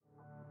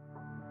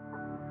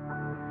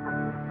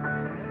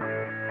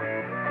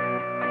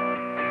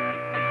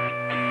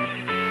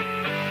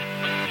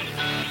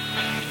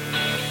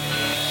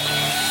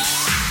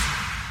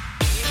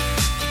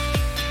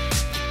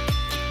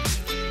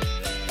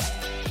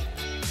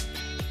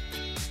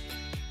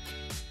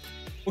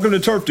Welcome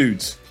to Turf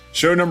Dudes,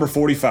 show number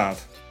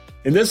 45.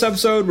 In this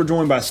episode, we're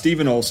joined by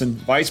Stephen Olson,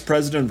 Vice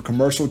President of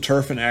Commercial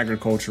Turf and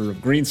Agriculture of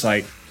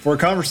GreenSight, for a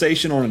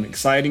conversation on an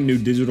exciting new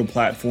digital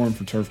platform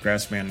for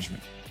turfgrass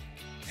management.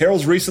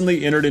 Harold's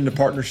recently entered into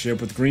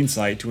partnership with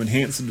GreenSight to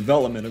enhance the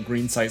development of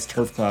GreenSight's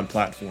TurfCloud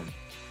platform.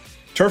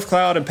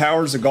 TurfCloud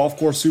empowers the golf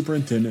course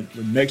superintendent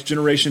with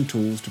next-generation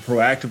tools to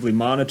proactively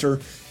monitor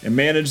and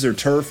manage their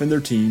turf and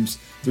their teams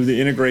through the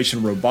integration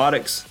of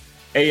robotics,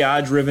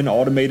 AI-driven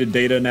automated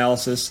data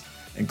analysis,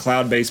 and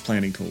cloud-based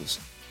planning tools.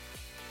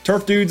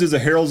 Turf Dudes is a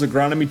Harold's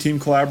Agronomy Team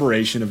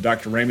collaboration of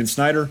Dr. Raymond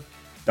Snyder,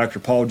 Dr.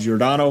 Paul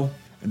Giordano,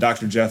 and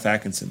Dr. Jeff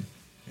Atkinson.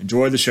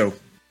 Enjoy the show.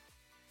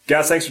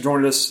 Guys, thanks for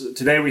joining us.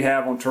 Today we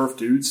have on Turf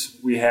Dudes,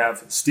 we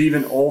have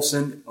Stephen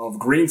Olson of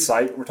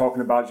GreenSight. We're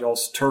talking about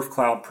y'all's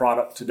TurfCloud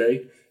product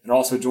today, and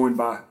also joined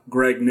by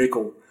Greg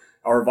Nickel,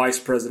 our Vice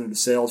President of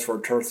Sales for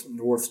our Turf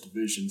North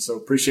Division. So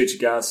appreciate you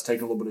guys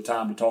taking a little bit of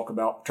time to talk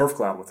about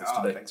TurfCloud with us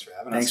today. Thanks for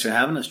having us. Thanks for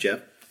having us, Jeff.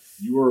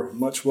 You are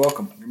much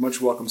welcome. You're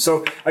much welcome.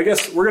 So I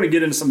guess we're going to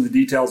get into some of the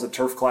details of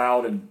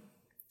TurfCloud, and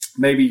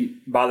maybe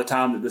by the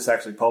time that this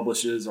actually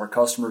publishes, our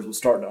customers will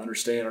start to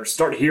understand or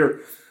start to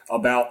hear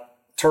about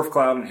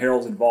TurfCloud and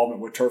Harold's involvement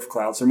with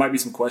TurfCloud. So there might be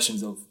some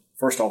questions of,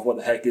 first off, what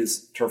the heck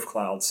is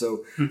TurfCloud?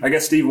 So I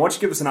guess, Steve, why don't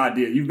you give us an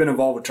idea? You've been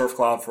involved with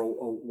TurfCloud for a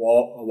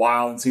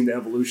while and seen the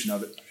evolution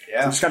of it.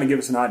 Yeah. So just kind of give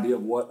us an idea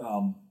of what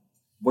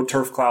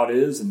TurfCloud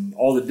is and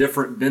all the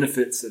different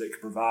benefits that it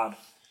can provide.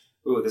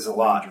 Ooh, there's a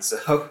lot.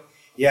 So,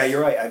 yeah,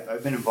 you're right.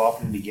 I've been involved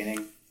from the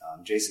beginning.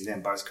 Jason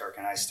Van Buskirk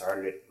and I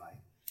started it.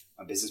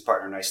 My business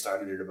partner and I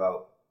started it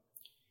about,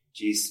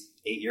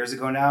 8 years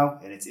ago now,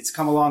 and it's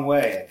come a long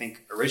way. I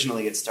think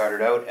originally it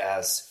started out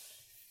as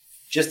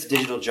just a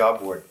digital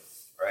job board,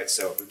 right?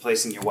 So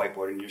replacing your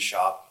whiteboard in your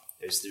shop.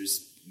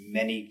 There's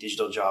many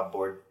digital job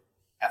board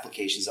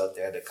applications out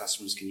there that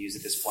customers can use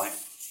at this point.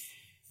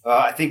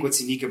 I think what's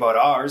unique about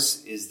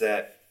ours is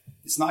that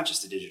it's not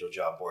just a digital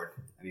job board.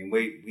 I mean,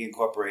 we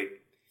incorporate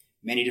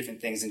many different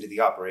things into the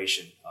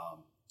operation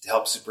to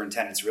help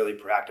superintendents really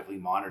proactively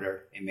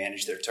monitor and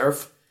manage their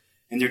turf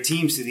and their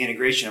teams through the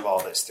integration of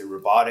all this, through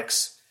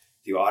robotics,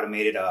 through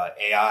automated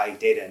AI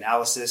data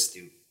analysis,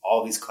 through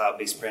all these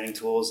cloud-based planning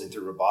tools, and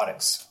through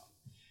robotics.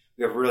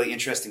 We have a really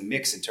interesting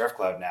mix in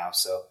TurfCloud now.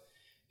 So,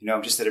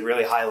 just at a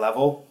really high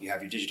level, you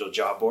have your digital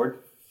job board.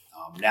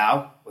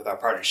 Now, with our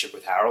partnership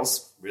with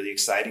Harold's, really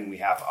exciting, we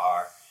have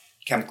our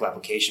chemical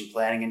application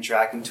planning and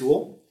tracking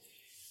tool.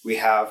 We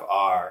have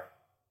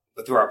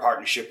through our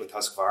partnership with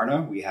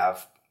Husqvarna, we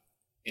have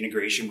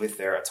integration with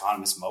their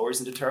autonomous mowers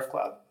into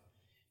TurfCloud.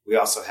 We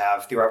also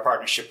have, through our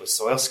partnership with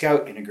Soil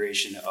Scout,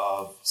 integration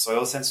of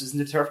soil sensors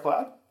into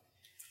TurfCloud.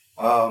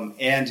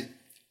 And,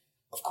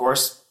 of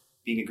course,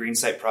 being a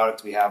GreenSight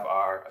product, we have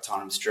our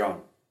autonomous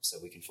drone. So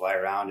we can fly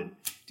around and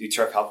do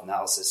turf health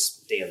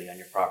analysis daily on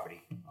your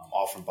property,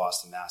 all from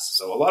Boston, Mass.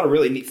 So a lot of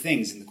really neat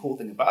things. And the cool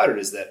thing about it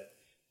is that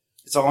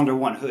it's all under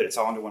one hood. It's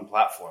all under one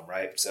platform,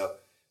 right? So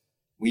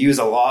we use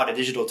a lot of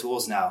digital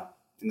tools now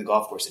in the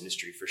golf course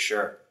industry, for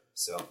sure.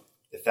 So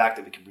the fact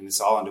that we can bring this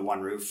all under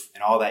one roof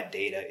and all that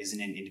data isn't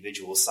in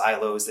individual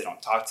silos. They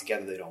don't talk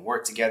together. They don't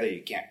work together.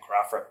 You can't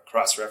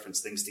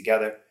cross-reference things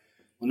together.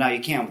 Well, now you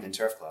can within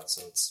TurfCloud.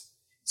 So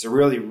it's a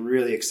really,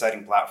 really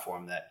exciting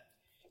platform that,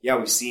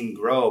 we've seen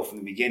grow from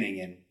the beginning.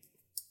 And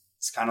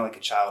it's kind of like a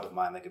child of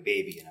mine, like a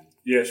baby. And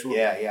Yeah, sure.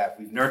 Yeah.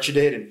 We've nurtured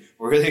it, and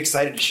we're really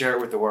excited to share it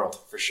with the world,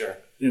 for sure.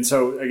 And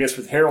so I guess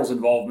with Harold's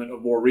involvement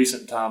of more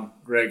recent time,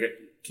 Greg,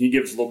 can you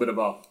give us a little bit of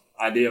an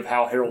idea of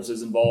how Harold's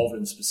is involved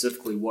and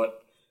specifically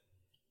what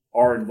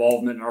our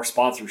involvement and our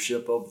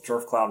sponsorship of the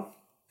TurfCloud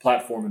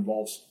platform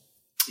involves?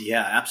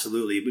 Yeah,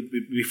 absolutely.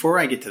 But before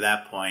I get to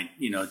that point,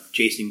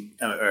 Jason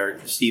or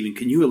Stephen,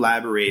 can you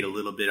elaborate a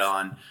little bit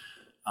on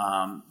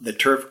the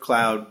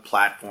TurfCloud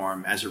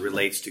platform as it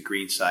relates to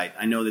GreenSight?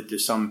 I know that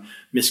there's some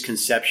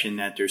misconception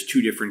that there's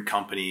two different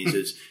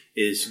companies.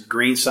 Is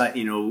GreenSight,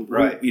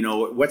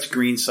 right. What's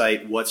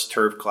GreenSight? What's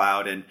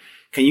TurfCloud? And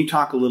can you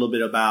talk a little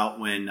bit about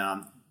when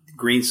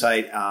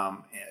GreenSight,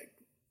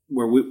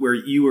 where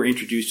you were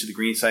introduced to the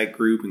GreenSight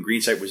group and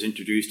GreenSight was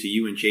introduced to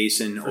you and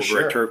Jason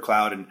over at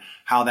TurfCloud, and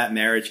how that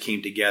marriage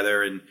came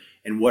together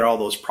and what all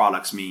those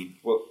products mean?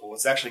 Well,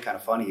 what's actually kind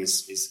of funny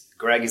is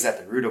Greg is at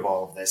the root of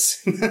all of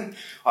this.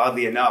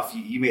 Oddly enough,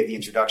 you made the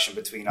introduction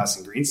between us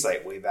and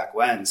GreenSight way back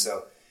when.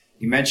 So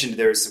you mentioned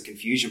there was some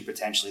confusion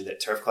potentially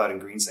that TurfCloud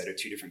and GreenSight are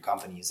two different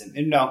companies.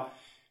 And no,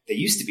 they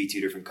used to be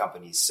two different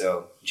companies.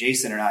 So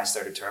Jason and I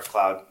started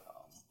TurfCloud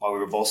while we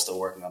were both still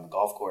working on the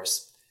golf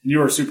course. You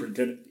were a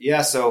superintendent.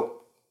 Yeah,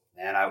 so,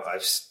 man, I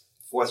was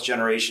fourth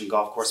generation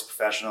golf course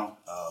professional,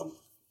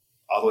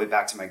 all the way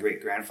back to my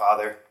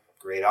great-grandfather,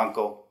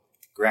 great-uncle,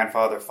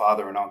 grandfather,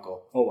 father, and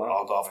uncle. Oh, wow.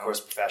 All golf course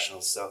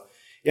professionals. So,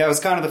 yeah, it was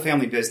kind of the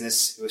family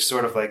business. It was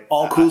sort of like...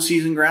 All cool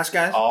season grass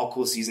guys? All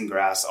cool season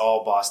grass,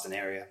 all Boston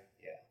area.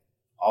 Yeah.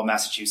 All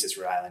Massachusetts,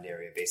 Rhode Island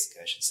area,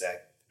 basically, I should say.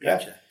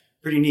 Gotcha. Yeah,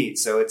 pretty neat.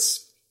 So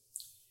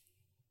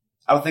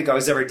I don't think I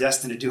was ever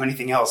destined to do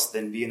anything else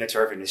than be in the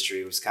turf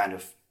industry. It was kind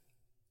of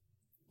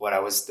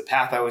the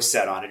path I was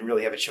set on. I didn't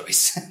really have a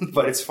choice,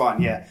 but it's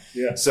fun. Yeah.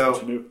 Yeah.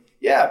 So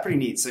yeah, pretty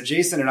neat. So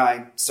Jason and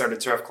I started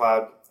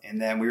TurfCloud,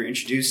 and then we were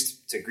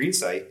introduced to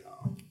GreenSight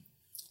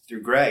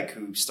through Greg,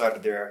 who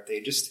started they're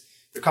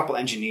a couple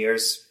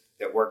engineers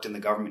that worked in the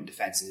government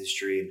defense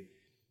industry and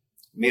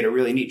made a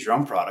really neat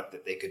drone product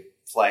that they could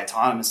fly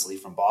autonomously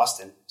from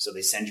Boston. So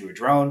they send you a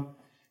drone,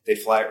 they'd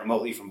fly it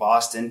remotely from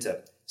Boston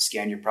to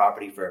scan your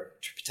property for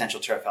potential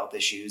turf health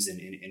issues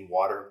and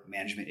water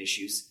management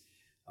issues,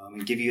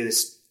 and give you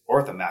this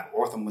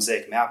ortho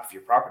mosaic map of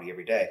your property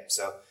every day.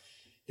 So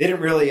they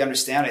didn't really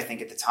understand, I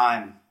think, at the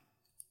time,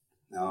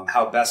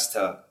 how best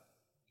to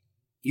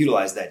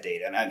utilize that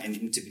data.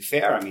 And to be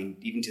fair, I mean,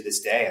 even to this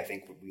day, I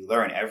think we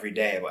learn every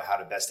day about how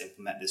to best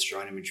implement this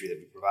drone imagery that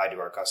we provide to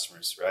our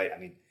customers, right? I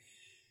mean,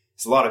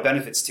 there's a lot of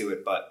benefits to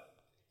it, but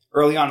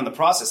early on in the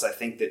process, I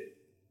think that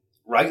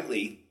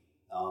rightly,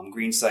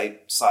 GreenSight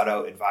sought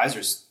out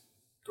advisors,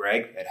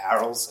 Greg at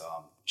Harrell's,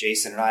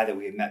 Jason and I, that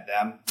we had met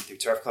them through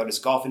TurfCloud as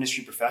golf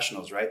industry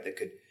professionals, right? That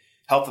could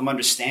help them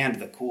understand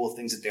the cool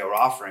things that they were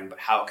offering, but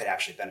how it could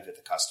actually benefit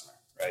the customer,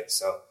 right?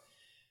 So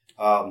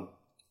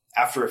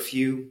after a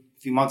few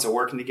months of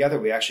working together,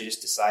 we actually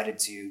just decided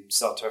to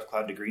sell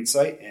TurfCloud to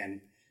GreenSight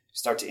and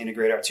start to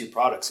integrate our two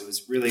products. It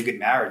was really a good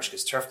marriage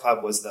because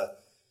TurfCloud was the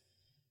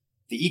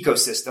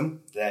ecosystem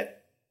that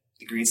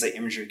the GreenSight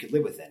imagery could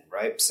live within,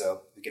 right?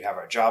 So we could have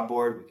our job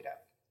board, we could have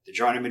the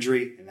drone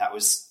imagery, and that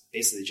was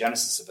basically the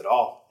genesis of it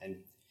all. And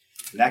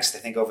next, I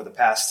think over the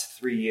past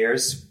 3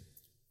 years,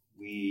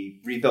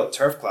 we rebuilt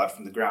TurfCloud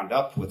from the ground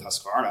up with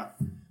Husqvarna,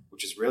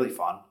 which is really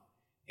fun,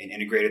 and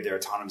integrated their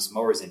autonomous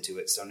mowers into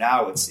it. So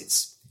now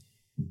it's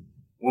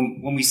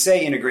when we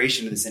say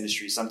integration in this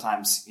industry,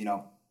 sometimes,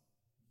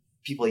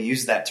 people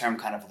use that term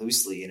kind of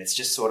loosely, and it's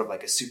just sort of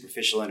like a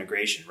superficial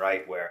integration,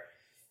 right? Where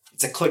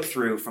it's a click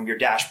through from your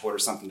dashboard or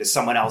something to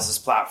someone else's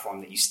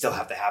platform that you still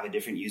have to have a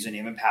different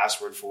username and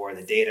password for.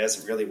 The data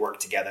doesn't really work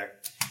together.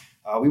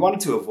 We wanted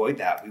to avoid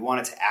that. We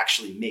wanted to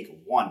actually make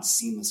one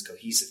seamless,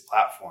 cohesive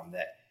platform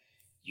that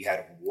you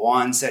had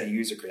one set of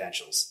user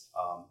credentials.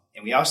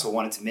 And we also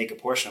wanted to make a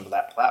portion of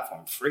that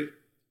platform free,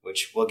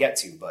 which we'll get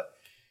to, but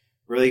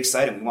really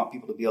exciting. We want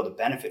people to be able to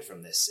benefit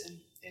from this and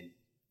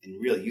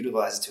really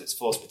utilize it to its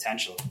fullest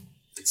potential.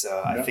 It's,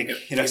 I think,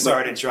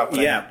 sorry to interrupt.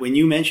 Yeah, when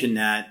you mention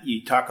that,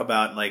 you talk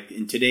about, like,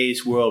 in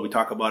today's world, we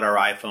talk about our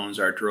iPhones,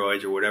 our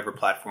Droids, or whatever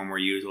platform we're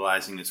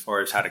utilizing as far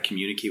as how to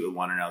communicate with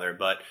one another.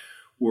 But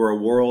we're a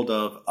world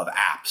of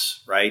apps,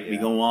 right? Yeah. We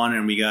go on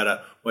and we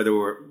got whether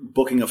we're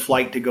booking a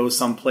flight to go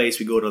someplace,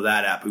 we go to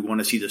that app. We want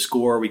to see the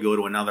score, we go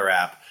to another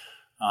app.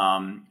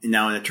 And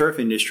now in the turf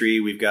industry,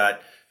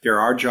 there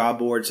are job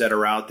boards that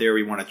are out there.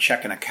 We want to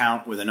check an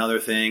account with another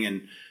thing,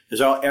 and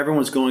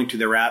everyone's going to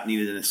their app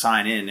needed to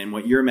sign in. And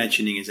what you're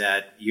mentioning is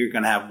that you're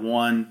going to have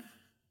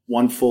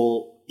one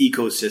full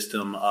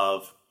ecosystem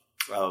of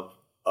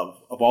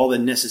all the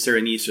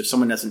necessary needs, so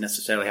someone doesn't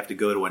necessarily have to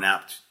go to an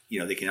app.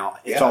 They can all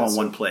in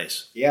one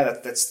place. Yeah,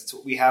 that's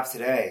what we have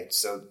today.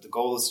 So the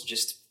goal is to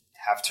just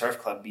have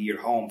TurfCloud be your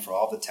home for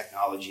all the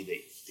technology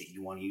that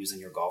you want to use in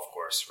your golf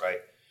course, right?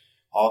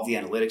 All of the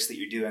analytics that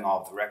you're doing,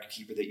 all of the record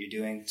keeper that you're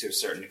doing to a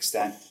certain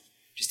extent,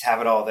 just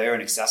have it all there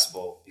and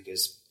accessible,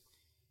 because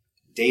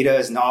data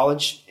is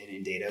knowledge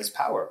and data is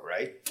power,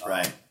 right?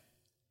 Right.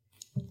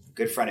 A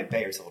good friend at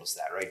Bayer told us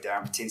that, right?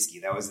 Darren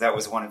Patinsky. That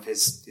was one of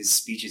his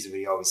speeches that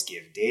he always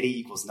give. Data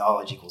equals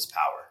knowledge equals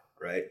power,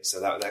 right? So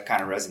that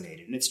kind of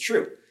resonated. And it's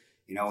true.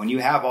 When you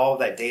have all of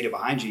that data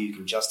behind you, you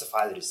can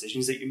justify the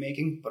decisions that you're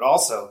making, but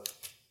also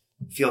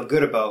feel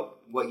good about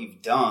what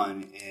you've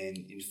done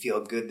and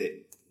feel good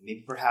that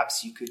maybe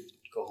perhaps you could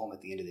go home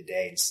at the end of the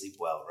day and sleep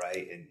well,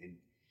 right?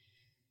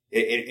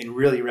 And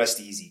really rest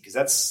easy,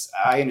 because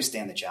I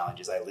understand the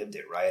challenges. I lived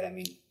it, right? I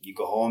mean, you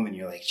go home and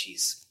you're like,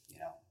 geez,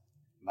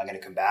 am I going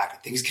to come back?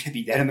 Are things going to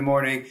be dead in the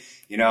morning?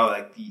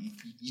 Like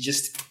you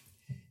just,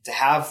 to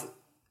have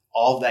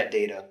all of that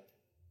data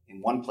in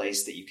one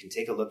place that you can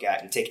take a look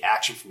at and take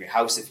action from your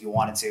house if you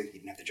wanted to. You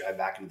didn't have to drive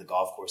back into the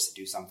golf course to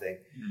do something.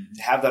 Mm-hmm.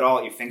 To have that all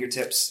at your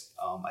fingertips,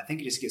 I think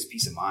it just gives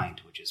peace of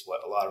mind, which is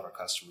what a lot of our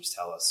customers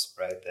tell us,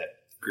 right?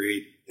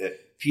 Agreed.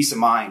 That peace of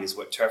mind is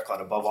what TurfCloud,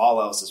 above all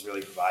else, is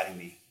really providing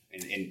me.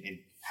 And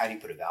how do you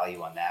put a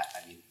value on that?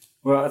 I mean,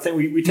 well, I think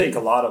we take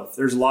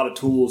there's a lot of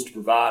tools to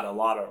provide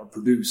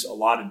produce a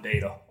lot of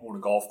data on a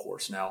golf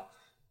course. Now,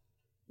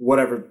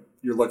 whatever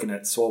you're looking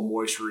at, soil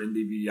moisture,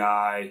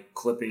 NDVI,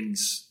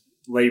 clippings,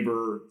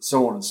 labor,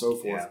 so on and so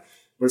forth. Yeah.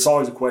 But it's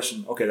always a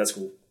question, okay, that's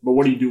cool, but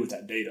what do you do with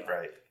that data?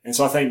 Right. And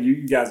so I think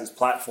you guys'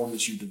 platform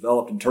that you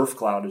developed in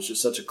TurfCloud is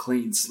just such a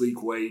clean,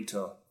 sleek way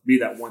to be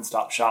that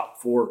one-stop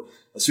shop for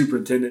a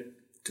superintendent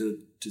to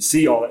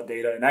see all that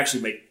data and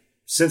actually make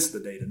sense of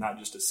the data, not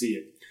just to see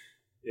it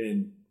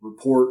in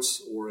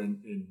reports or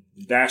in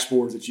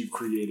dashboards that you've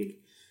created.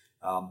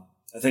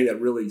 I think that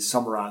really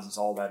summarizes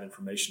all that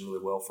information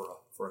really well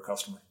for a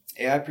customer.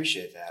 Yeah, I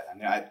appreciate that. I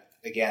mean,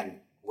 again,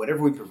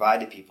 whatever we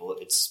provide to people,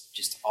 it's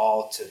just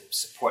all to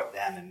support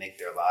them and make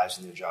their lives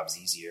and their jobs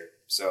easier.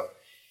 So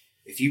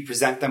if you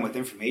present them with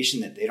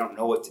information that they don't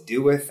know what to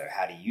do with or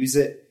how to use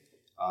it,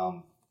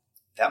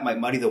 that might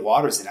muddy the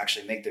waters and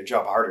actually make their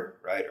job harder,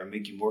 right? Or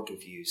make you more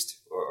confused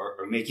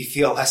or make you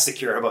feel less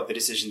secure about the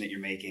decision that you're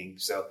making.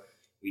 So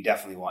we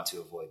definitely want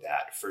to avoid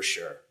that for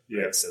sure.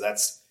 Yeah. Right? So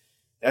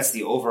that's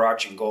the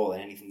overarching goal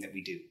in anything that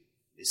we do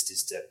is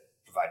just to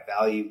provide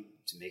value,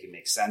 to make it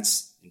make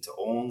sense, and to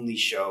only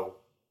show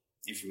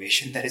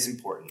information that is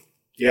important.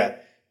 Yeah.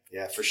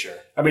 Yeah, for sure.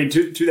 I mean,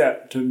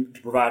 to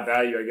provide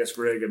value, I guess,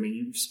 Greg, I mean,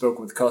 you've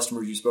spoken with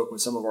customers, you've spoken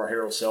with some of our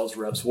Harrell sales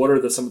reps. What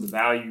are some of the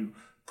value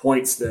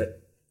points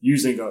that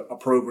using a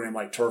program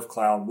like Turf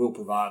Cloud will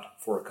provide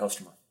for a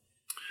customer?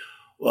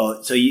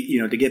 Well, so,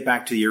 to get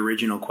back to the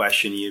original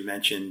question, you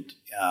mentioned,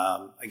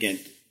 again,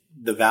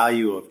 the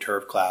value of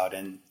Turf Cloud.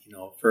 And,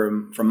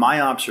 from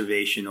my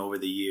observation over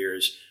the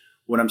years,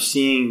 what I'm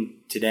seeing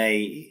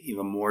today,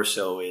 even more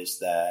so, is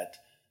that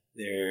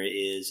there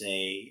is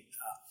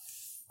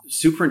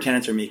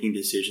superintendents are making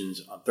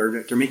decisions.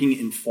 They're making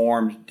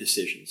informed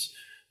decisions.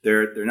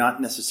 They're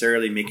not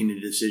necessarily making a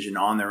decision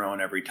on their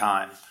own every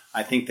time.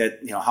 I think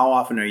that, how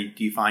often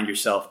do you find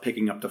yourself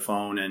picking up the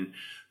phone and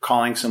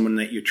calling someone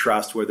that you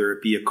trust, whether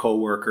it be a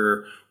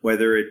coworker,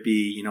 whether it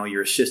be,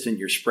 your assistant,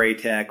 your spray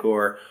tech,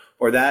 or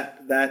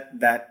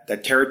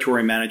that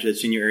territory manager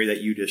that's in your area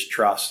that you just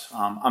trust.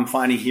 I'm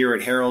finding here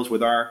at Harrell's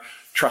with our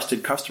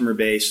trusted customer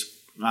base,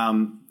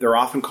 they're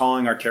often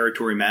calling our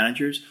territory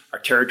managers. Our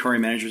territory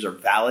managers are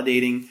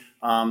validating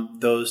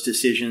those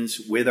decisions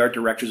with our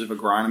directors of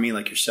agronomy,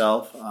 like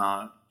yourself,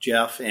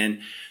 Jeff.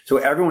 And so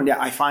everyone,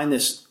 I find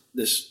this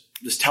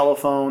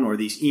telephone or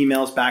these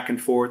emails back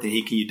and forth, and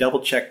hey, can you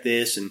double check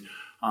this? And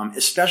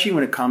especially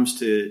when it comes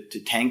to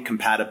tank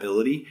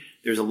compatibility,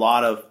 there's a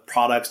lot of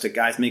products that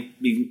guys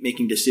be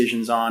making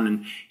decisions on.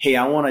 And hey,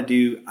 I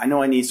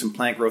know I need some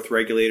plant growth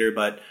regulator,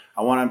 but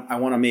I want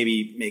to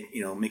maybe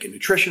make a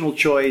nutritional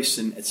choice,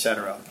 and et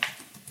cetera.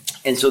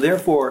 And so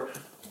therefore,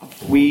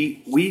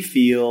 we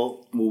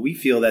feel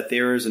that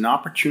there is an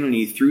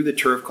opportunity through the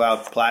Turf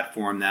Cloud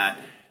platform that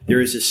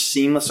there is a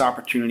seamless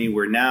opportunity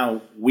where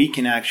now we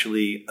can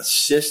actually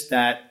assist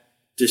that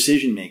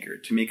decision maker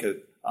to make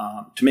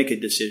a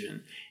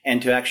decision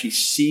and to actually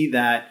see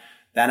that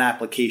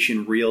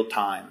application real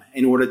time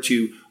in order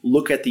to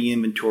look at the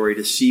inventory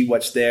to see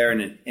what's there.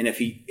 And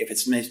if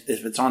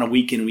it's on a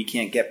weekend, we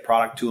can't get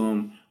product to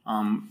him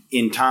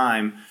in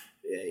time.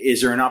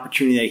 Is there an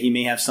opportunity that he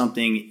may have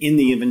something in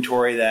the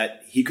inventory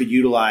that he could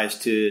utilize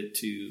to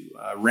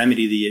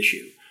remedy the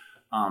issue?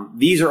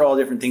 These are all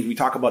different things. We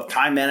talk about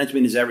time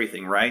management is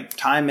everything, right?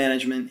 Time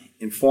management,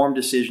 informed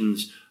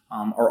decisions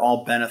are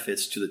all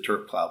benefits to the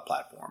Turf Cloud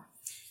platform.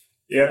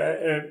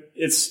 Yeah,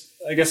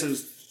 I guess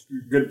it's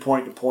a good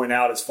point to point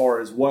out as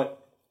far as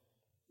what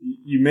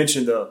you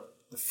mentioned, the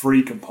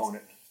free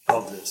component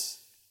of this.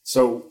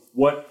 So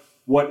what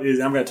is,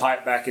 I'm going to tie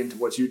it back into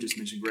what you just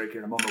mentioned, Greg, here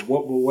in a moment.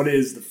 What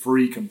is the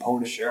free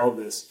component of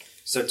this?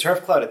 So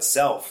Turf Cloud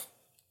itself,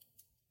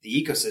 the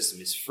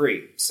ecosystem is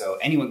free. So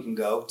anyone can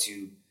go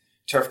to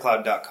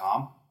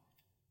turfcloud.com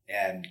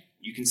and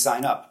you can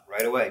sign up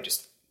right away.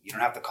 You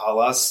don't have to call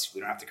us.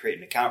 We don't have to create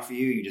an account for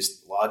you. You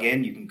just log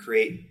in. You can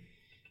create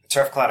a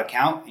Turf Cloud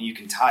account and you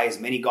can tie as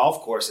many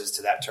golf courses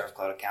to that Turf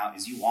Cloud account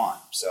as you want.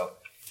 So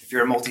if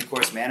you're a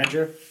multi-course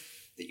manager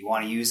that you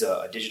want to use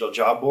a digital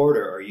job board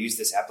or use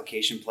this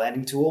application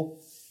planning tool,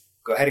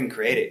 go ahead and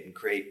create it and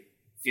create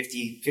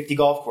 50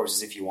 golf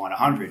courses if you want,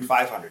 100,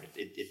 500.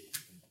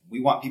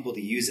 We want people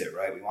to use it,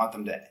 right? We want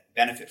them to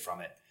benefit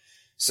from it.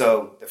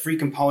 So the free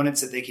components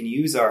that they can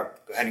use are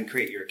go ahead and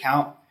create your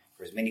account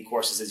for as many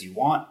courses as you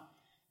want.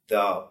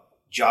 The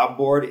job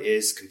board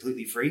is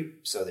completely free.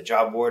 So the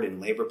job board and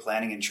labor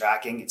planning and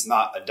tracking, it's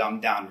not a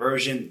dumbed down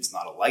version. It's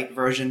not a light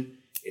version.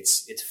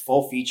 It's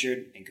full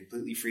featured and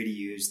completely free to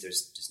use.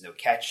 There's no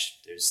catch.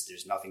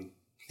 There's nothing.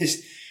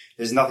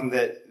 There's nothing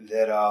that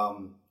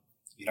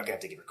you're not gonna have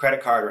to give a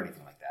credit card or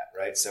anything like that,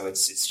 right? So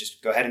it's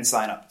just go ahead and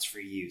sign up. It's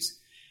free to use,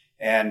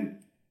 and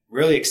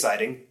really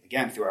exciting.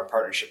 Again, through our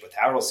partnership with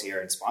Harrell's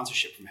here and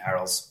sponsorship from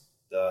Harrell's,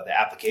 the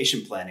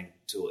application planning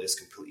tool is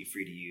completely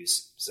free to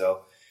use.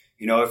 So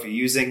if you're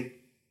using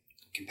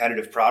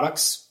competitive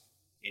products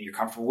and you're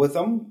comfortable with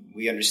them,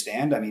 we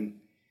understand. I mean,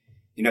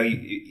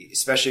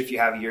 especially if you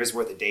have years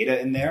worth of data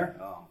in there,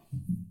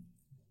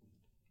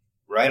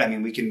 right? I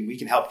mean, we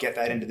can help get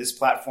that into this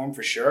platform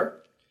for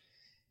sure,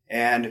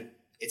 and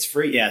it's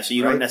free. Yeah, so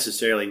you don't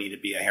necessarily need to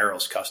be a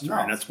Harrell's customer,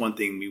 No. and that's one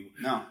thing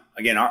No.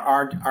 Again,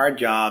 our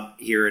job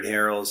here at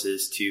Harrell's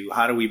is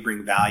how do we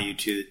bring value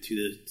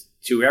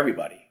to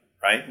everybody,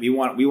 right? We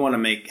want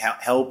to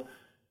help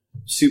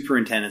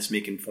superintendents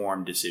make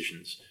informed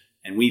decisions,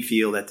 and we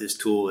feel that this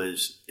tool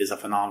is a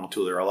phenomenal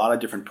tool. There are a lot of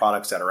different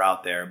products that are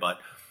out there, but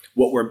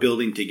what we're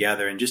building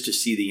together, and just to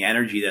see the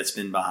energy that's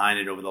been behind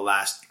it over the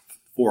last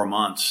 4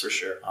 months, For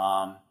sure.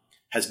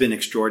 has been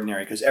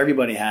extraordinary because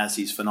everybody has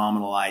these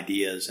phenomenal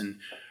ideas. And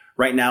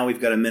right now we've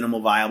got a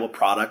minimal viable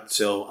product.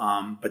 So,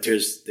 but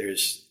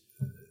there's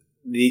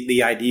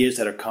the ideas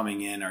that are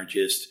coming in are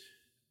just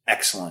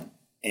excellent,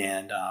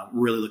 and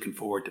really looking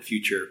forward to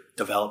future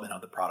development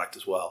of the product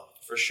as well.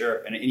 For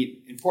sure. And an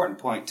important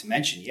point to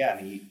mention, I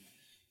mean,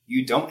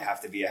 you don't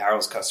have to be a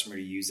Harold's customer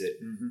to use it,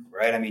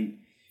 right? I mean,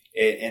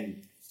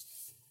 and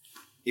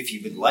if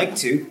you would like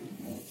to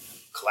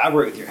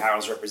collaborate with your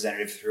Harold's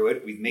representative through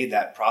it, we've made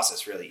that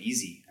process really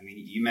easy. I mean,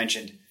 you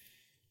mentioned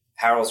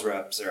Harold's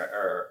reps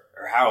or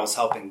Harold's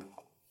helping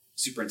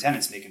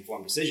superintendents make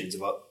informed decisions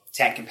about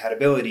tank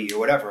compatibility or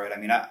whatever, right? I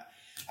mean,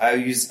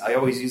 I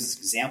always use this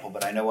example,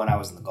 but I know when I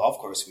was in the golf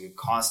course, we would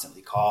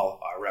constantly call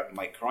our rep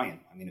Mike Croyan.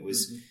 I mean, it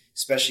was,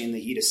 especially in the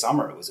heat of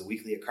summer, it was a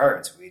weekly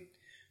occurrence.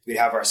 We'd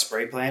have our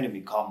spray plan and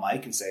we'd call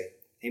Mike and say,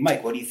 hey,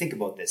 Mike, what do you think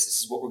about this?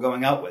 This is what we're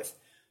going out with.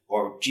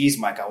 Or, geez,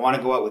 Mike, I want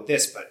to go out with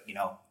this, but,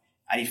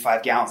 I need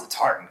 5 gallons of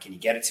tartan. Can you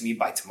get it to me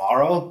by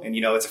tomorrow? And,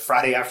 it's a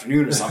Friday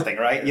afternoon or something,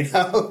 right?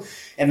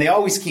 And they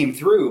always came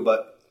through,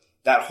 but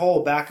that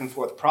whole back and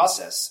forth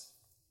process,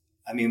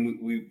 I mean,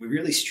 we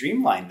really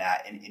streamlined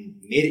that and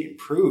made it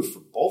improve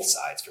for both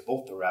sides, for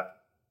both the rep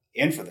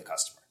and for the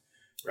customer,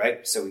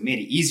 right? So we made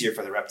it easier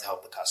for the rep to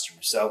help the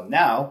customer. So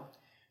now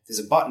there's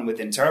a button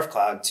within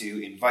TurfCloud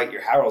to invite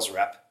your Harold's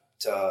rep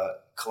to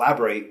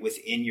collaborate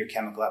within your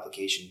chemical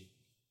application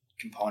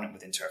component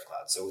within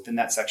TurfCloud. So within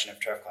that section of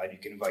TurfCloud, you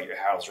can invite your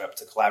Harold's rep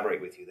to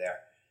collaborate with you there.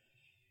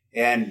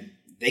 And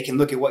they can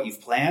look at what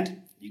you've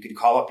planned. You can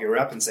call up your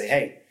rep and say,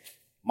 hey,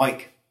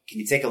 Mike, can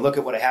you take a look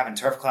at what I have in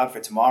TurfCloud for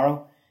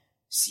tomorrow?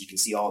 So you can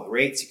see all the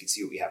rates. You can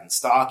see what we have in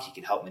stock. You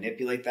can help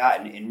manipulate that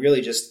and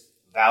really just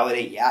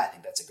validate, I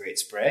think that's a great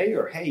spray.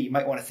 Or, hey, you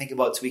might want to think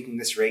about tweaking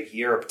this rate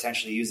here or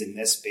potentially using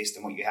this based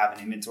on what you have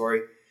in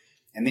inventory.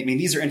 And I mean,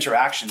 these are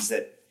interactions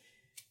that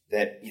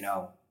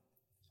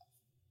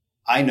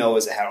I know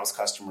as a Harold's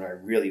customer I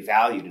really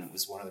valued. And it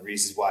was one of the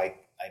reasons why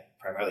I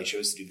primarily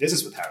chose to do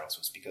business with Harold's,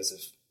 was because of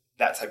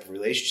that type of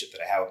relationship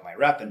that I have with my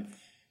rep. And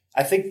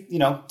I think,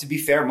 to be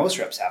fair, most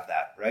reps have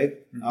that, right?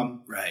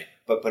 Right.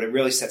 But it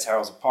really sets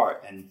Harold's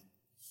apart. And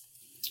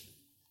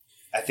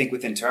I think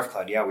within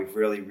TurfCloud, we've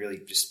really, really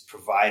just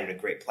provided a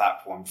great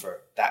platform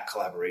for that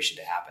collaboration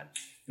to happen.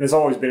 And it's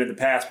always been in the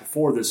past,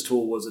 before this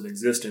tool was in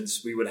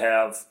existence, we would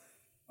have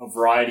a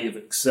variety of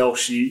Excel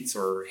sheets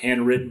or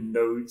handwritten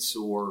notes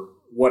or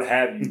what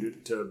have you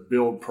to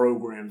build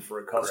programs for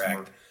a customer.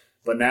 Correct.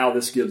 But now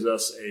this gives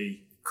us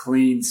a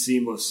clean,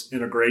 seamless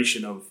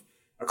integration of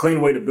a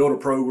clean way to build a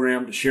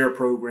program, to share a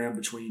program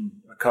between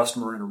a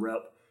customer and a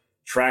rep,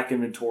 track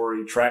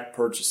inventory, track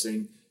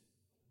purchasing,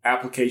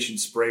 application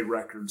spray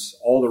records,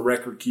 all the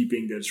record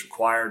keeping that is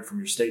required from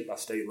your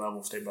state-by-state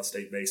level,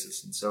 state-by-state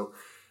basis. And so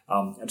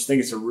I just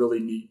think it's a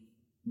really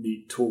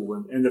neat tool.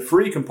 And the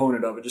free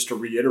component of it, just to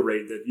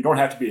reiterate that you don't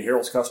have to be a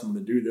Harold's customer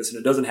to do this, and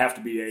it doesn't have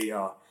to be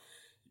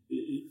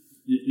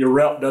your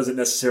rep doesn't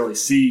necessarily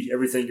see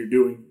everything you're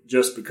doing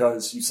just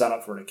because you sign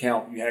up for an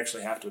account. You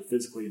actually have to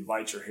physically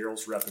invite your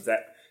Harold's rep if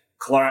that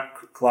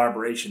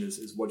collaboration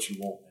is what you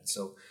want. And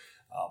so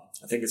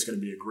I think it's going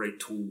to be a great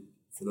tool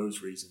for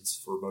those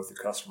reasons for both the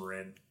customer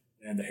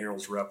and the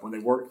Harold's rep when they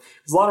work.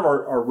 Because a lot of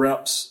our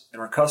reps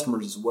and our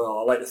customers as well,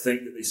 I like to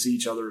think that they see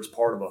each other as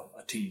part of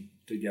a team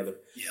together.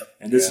 Yep.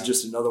 And this is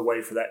just another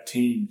way for that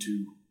team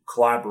to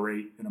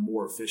collaborate in a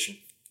more efficient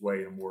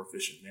way, in a more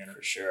efficient manner.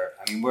 For sure.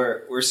 I mean,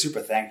 we're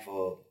super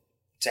thankful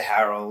to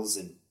Harold's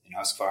and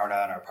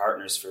Husqvarna and our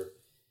partners for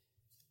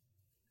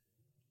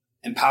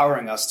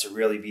empowering us to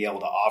really be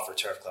able to offer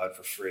TurfCloud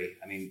for free.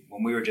 I mean,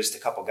 when we were just a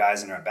couple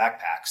guys in our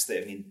backpacks,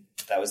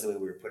 that was the way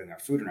we were putting our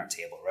food on our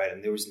table, right?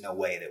 And there was no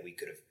way that we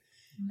could have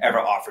ever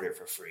offered it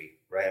for free,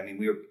 right? I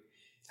mean,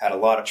 had a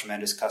lot of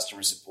tremendous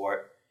customer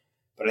support,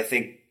 but I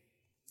think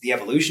the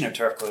evolution of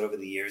TurfCloud over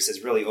the years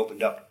has really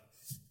opened up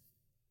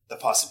the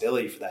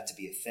possibility for that to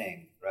be a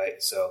thing,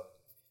 right? So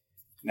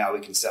now we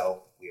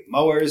have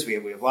mowers, we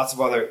have lots of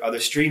other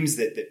streams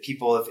that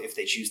people, if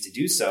they choose to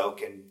do so,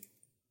 can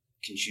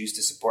choose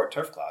to support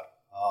TurfCloud.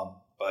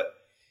 But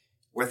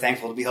we're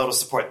thankful to be able to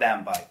support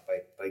them by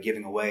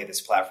giving away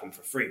this platform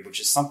for free, which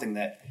is something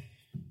that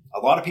a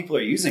lot of people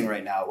are using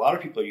right now. A lot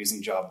of people are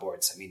using job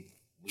boards. I mean,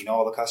 we know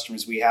all the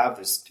customers we have.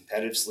 There's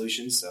competitive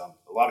solutions. So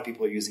a lot of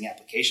people are using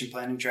application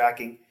planning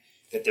tracking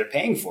that they're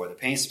paying for. They're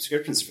paying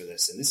subscriptions for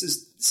this. And this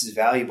is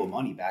valuable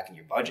money back in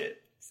your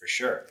budget for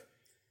sure.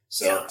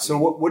 So,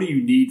 what do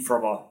you need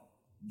from a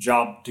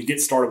job to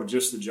get started with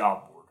just the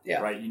job board?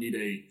 Yeah. Right. You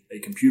need a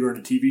computer and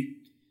a TV.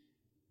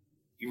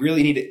 You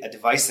really need a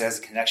device that has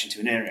a connection to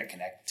an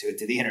internet,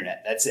 to the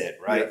internet. That's it.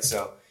 Right. Yeah.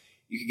 So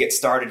you could get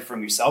started from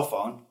your cell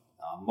phone.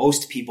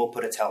 Most people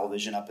put a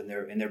television up in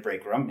their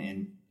break room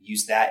and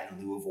use that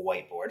in lieu of a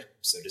whiteboard.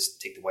 So just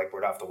take the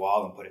whiteboard off the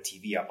wall and put a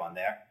TV up on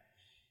there,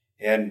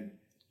 and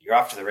you're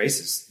off to the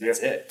races. That's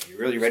it. You're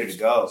really ready to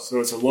go.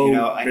 So it's a low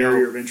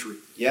barrier of entry.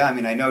 Yeah, I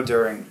mean, I know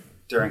during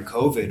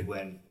COVID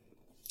when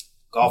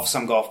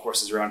some golf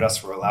courses around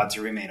us were allowed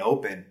to remain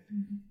open,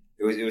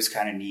 it was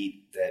kind of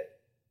neat that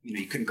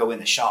you couldn't go in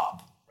the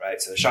shop,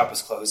 right? So the shop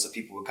was closed, so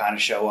people would kind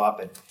of show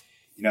up and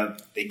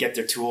they get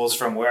their tools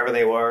from wherever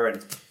they were,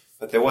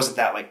 but there wasn't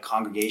that like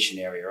congregation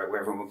area, right,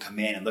 where everyone would come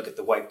in and look at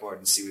the whiteboard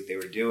and see what they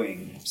were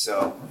doing.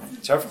 So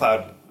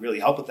TurfCloud really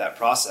helped with that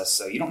process.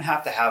 So you don't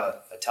have to have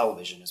a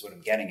television, is what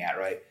I'm getting at,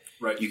 right?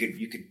 Right. You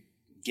could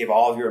give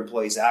all of your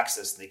employees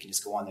access. They can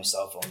just go on their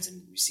cell phones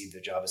and receive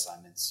their job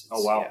assignments.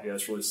 Oh, wow. Yeah,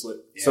 that's really slick.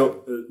 Yeah.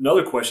 So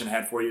another question I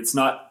had for you,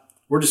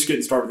 we're just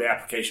getting started with the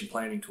application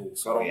planning tool.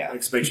 So I don't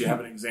expect you to have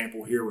an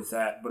example here with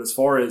that. But as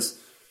far as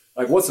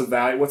like what's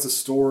a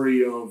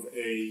story of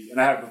and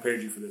I haven't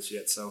prepared you for this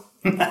yet, so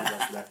I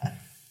apologize for that.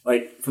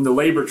 Like from the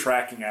labor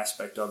tracking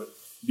aspect of it,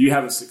 do you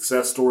have a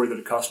success story that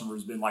a customer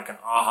has been like an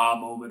aha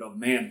moment of,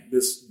 man,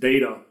 this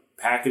data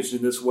packaged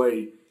in this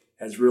way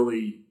has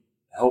really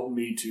helped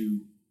me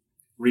to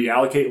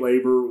reallocate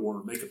labor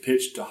or make a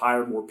pitch to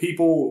hire more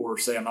people or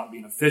say I'm not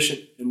being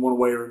efficient in one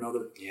way or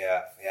another?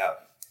 Yeah.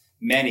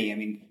 Many. I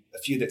mean, a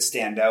few that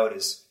stand out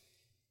is,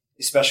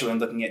 especially when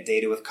looking at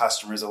data with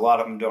customers, a lot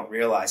of them don't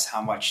realize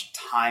how much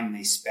time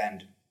they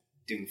spend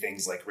doing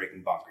things like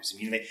raking bunkers.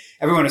 I mean,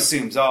 everyone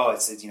assumes,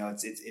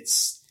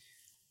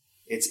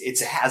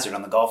 it's a hazard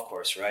on the golf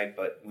course, right?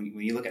 But when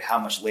you look at how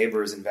much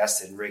labor is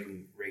invested in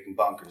raking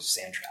bunkers,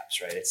 sand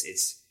traps, right?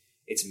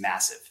 It's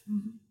massive.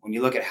 Mm-hmm. When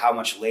you look at how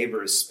much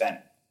labor is spent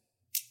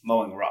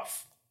mowing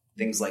rough,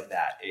 things like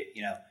that,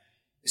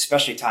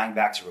 especially tying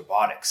back to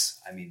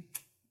robotics. I mean,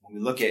 when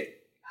we look at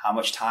how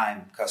much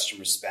time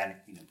customers spend,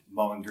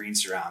 mowing green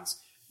surrounds,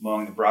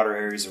 mowing the broader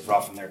areas of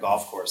rough on their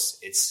golf course,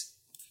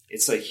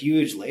 it's a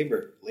huge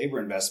labor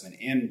investment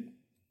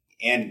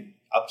and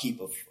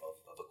upkeep of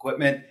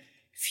equipment,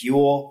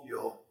 fuel,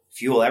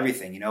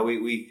 everything.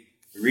 We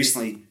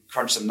recently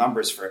crunched some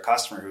numbers for a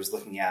customer who was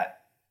looking at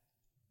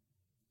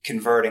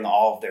converting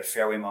all of their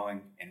fairway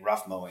mowing and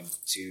rough mowing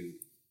to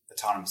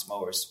autonomous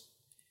mowers.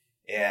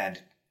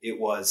 And it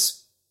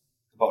was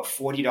about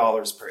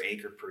 $40 per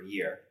acre per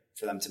year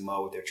for them to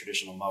mow with their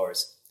traditional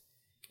mowers.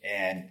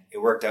 And it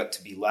worked out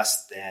to be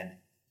less than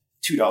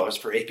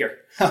 $2 per acre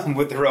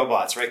with the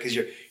robots, right? Because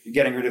you're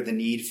getting rid of the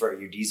need for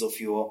your diesel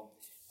fuel,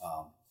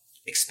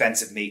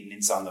 expensive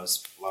maintenance on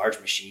those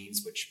large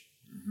machines, which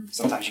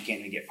sometimes you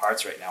can't even get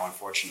parts right now.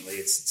 Unfortunately,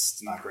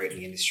 it's not great in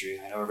the industry.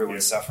 I know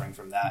everyone's suffering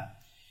from that.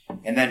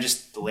 And then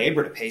just the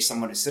labor to pay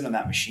someone to sit on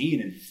that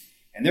machine,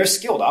 and they're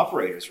skilled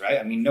operators, right?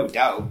 I mean, no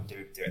doubt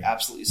they're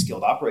absolutely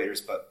skilled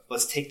operators, but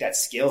let's take that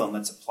skill and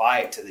let's apply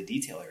it to the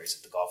detail areas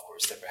of the golf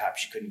course that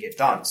perhaps you couldn't get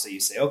done. So you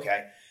say,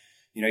 okay,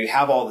 you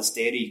have all this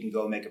data, you can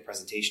go make a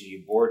presentation to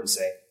your board and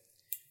say,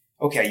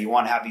 okay, you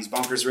want to have these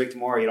bunkers raked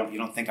more, you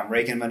don't think I'm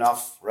raking them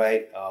enough,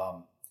 right?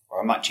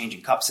 Or I'm not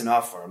changing cups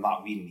enough, or I'm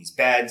not weeding these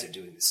beds or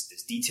doing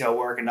this detail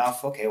work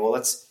enough. Okay, well,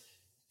 let's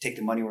take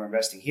the money we're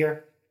investing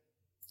here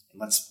and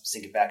let's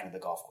sink it back into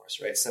the golf course,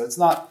 right? So it's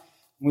not,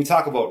 when we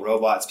talk about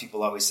robots,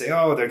 people always say,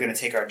 oh, they're going to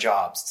take our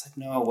jobs. It's like,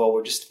 no, well,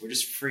 we're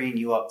just freeing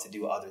you up to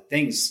do other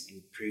things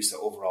and produce an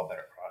overall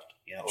better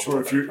product.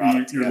 Sure, if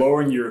you're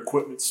lowering your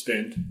equipment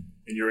spend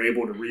and you're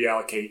able to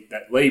reallocate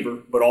that labor,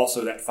 but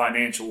also that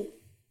financial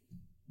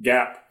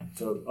gap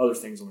to other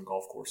things on the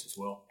golf course as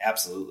well.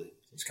 Absolutely.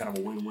 It's kind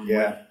of a win-win.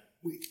 Yeah.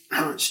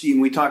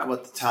 Stephen, we talk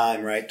about the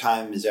time, right?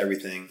 Time is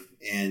everything.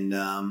 And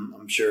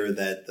I'm sure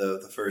that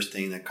the first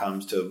thing that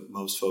comes to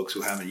most folks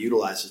who haven't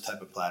utilized this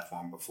type of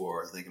platform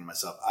before are thinking to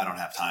myself, I don't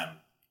have time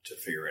to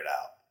figure it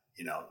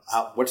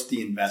out. What's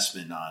the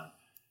investment on?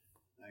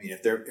 I mean,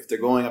 if they're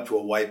going up to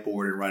a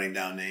whiteboard and writing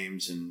down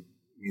names, and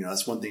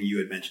that's one thing you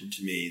had mentioned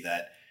to me,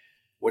 that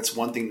what's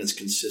one thing that's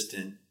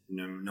consistent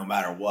no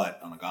matter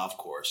what on a golf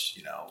course.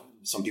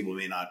 Some people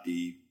may not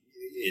be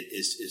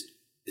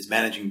is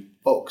managing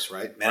folks,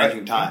 right?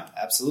 Managing time.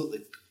 Yeah,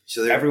 absolutely.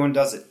 So everyone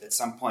does it at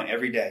some point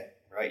every day,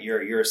 right?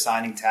 You're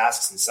assigning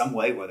tasks in some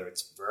way, whether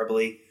it's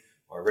verbally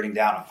or written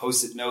down on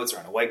Post-it notes or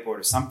on a whiteboard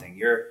or something.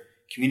 You're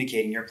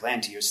communicating your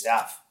plan to your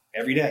staff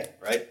every day,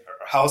 right?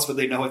 Or how else would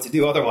they know what to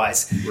do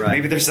otherwise? Right.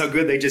 Maybe they're so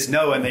good they just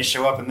know and they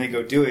show up and they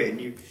go do it, and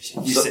you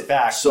sit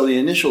back. So the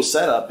initial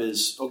setup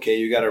is, okay,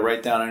 you got to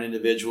write down an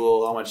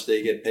individual, how much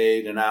they get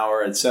paid an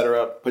hour, et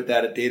cetera, put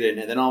that data in,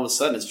 and then all of a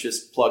sudden it's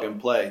just plug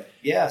and play.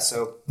 Yeah,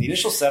 so the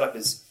initial setup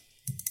is,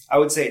 I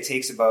would say it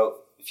takes about,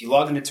 if you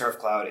log into Turf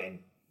Cloud and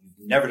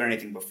you've never done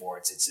anything before,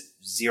 it's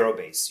zero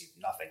base,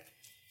 nothing.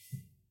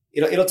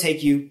 It'll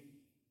take you,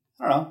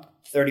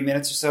 30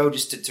 minutes or so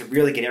just to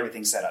really get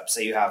everything set up.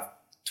 Say you have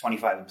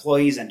 25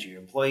 employees, enter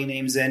your employee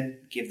names in,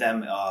 give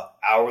them an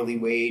hourly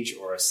wage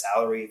or a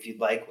salary if you'd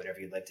like, whatever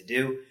you'd like to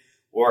do,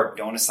 or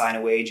don't assign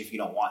a wage if you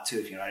don't want to,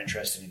 if you're not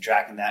interested in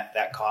tracking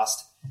that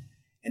cost.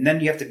 And then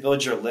you have to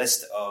build your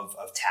list of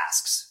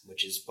tasks,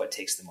 which is what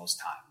takes the most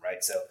time,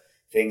 right? So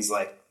things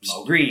like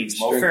mow greens,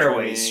 mow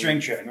fairways, string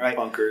trimming, right?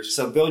 Bunkers.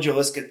 So build your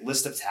list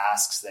of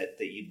tasks that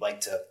you'd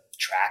like to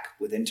track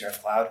within Turf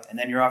Cloud, and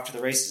then you're off to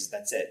the races.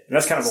 That's it. And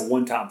that's kind of a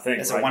one-time thing,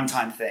 It's right? a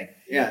one-time thing.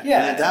 Yeah.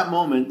 And at that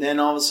moment, then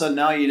all of a sudden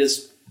now you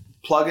just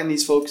plug in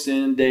these folks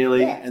in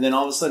daily, and then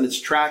all of a sudden it's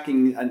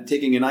tracking and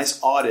taking a nice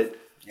audit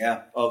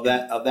of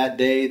that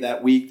day,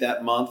 that week,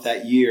 that month,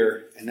 that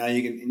year, and now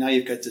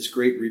you've got this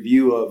great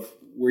review of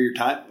where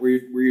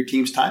your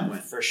team's time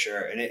went. For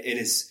sure, and it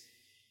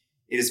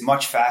is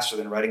much faster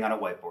than writing on a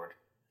whiteboard.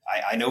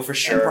 I know for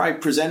sure. And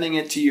probably presenting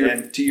it to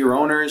your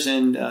owners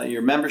and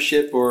your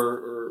membership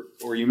or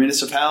your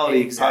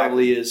municipality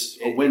probably is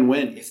a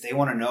win-win. If they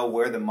want to know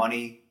where the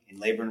money and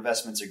labor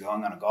investments are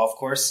going on a golf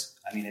course,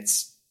 I mean,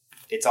 it's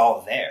it's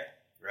all there,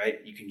 right?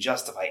 You can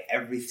justify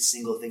every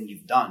single thing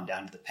you've done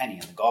down to the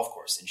penny on the golf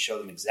course and show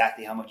them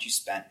exactly how much you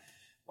spent,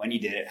 when you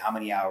did it, how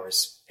many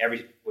hours,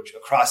 which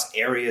across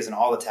areas and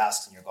all the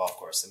tasks in your golf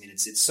course. I mean,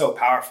 it's so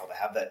powerful to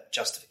have that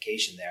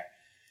justification there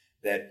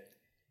that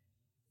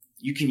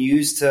you can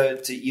use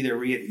to either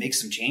make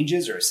some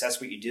changes or assess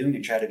what you're doing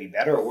and try to be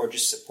better, or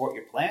just support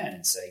your plan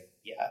and say,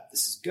 yeah,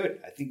 this is good.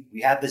 I think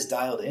we have this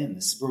dialed in.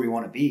 This is where we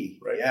want to be.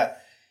 Right. Yeah.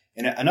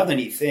 And another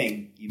neat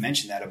thing, you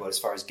mentioned that about as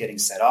far as getting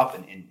set up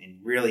and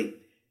really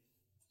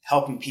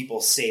helping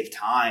people save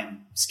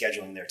time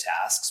scheduling their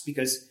tasks.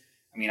 Because,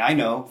 I mean, I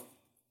know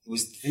it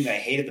was the thing that I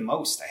hated the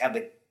most. I had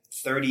like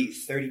 30,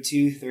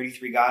 32,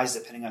 33 guys,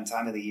 depending on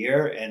time of the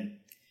year. And,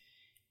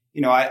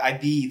 you know,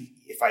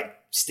 if I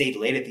stayed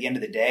late at the end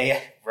of the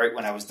day, right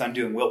when I was done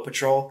doing Wilt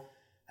Patrol,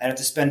 I'd have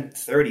to spend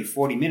 30,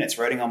 40 minutes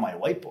writing on my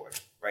whiteboard,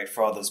 right,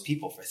 for all those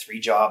people, for 3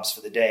 jobs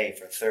for the day,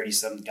 for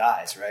 30-some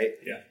guys, right?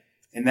 Yeah.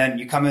 And then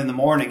you come in the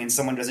morning and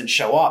someone doesn't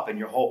show up and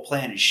your whole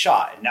plan is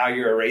shot. And now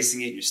you're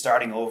erasing it and you're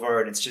starting over.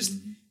 And it's just,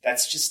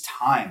 that's just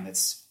time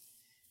that's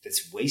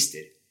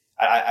wasted.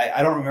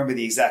 I don't remember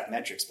the exact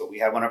metrics, but we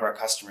had one of our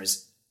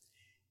customers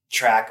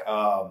track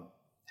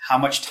how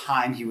much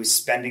time he was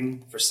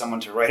spending for someone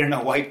to write on a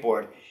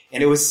whiteboard.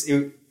 And it was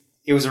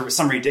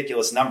some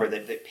ridiculous number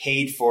that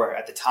paid for,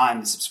 at the time,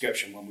 the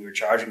subscription when we were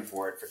charging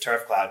for it for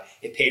Turf Cloud.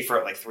 It paid for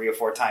it like 3 or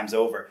 4 times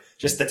over.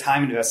 Just the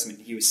time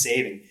investment he was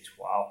saving.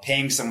 Wow.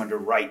 Paying someone to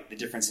write, the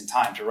difference in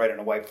time to write on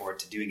a whiteboard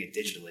to doing it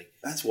digitally.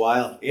 That's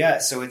wild. Yeah,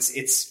 so it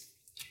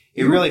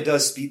really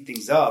does speed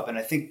things up. And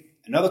I think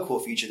another cool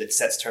feature that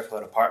sets Turf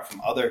Cloud apart from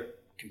other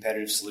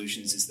competitive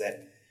solutions is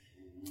that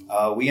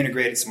we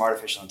integrated some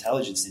artificial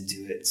intelligence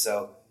into it.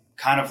 So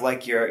kind of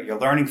like your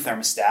learning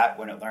thermostat,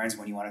 when it learns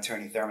when you want to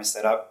turn your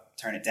thermostat up,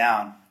 turn it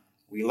down,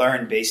 we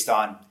learn based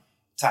on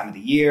time of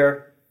the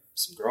year,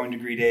 some growing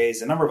degree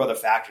days, a number of other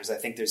factors. I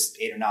think there's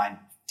 8 or 9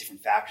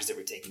 different factors that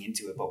we're taking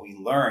into it, but we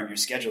learn your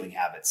scheduling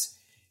habits.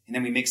 And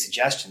then we make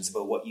suggestions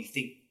about what you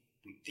think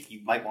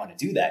you might want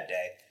to do that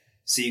day.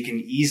 So you can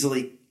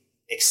easily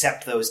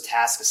accept those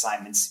task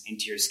assignments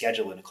into your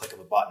schedule in a click of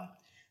a button.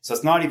 So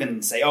it's not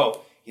even say,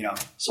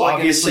 so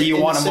obviously you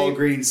want to mow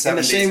green 7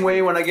 days. In the same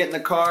way when I get in the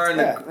car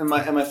and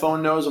my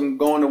phone knows I'm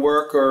going to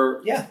work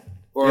or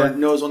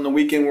knows on the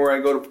weekend where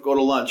I go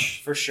to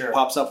lunch. For sure.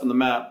 Pops up on the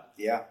map.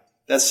 Yeah.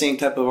 That same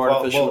type of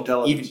artificial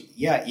intelligence.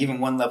 Even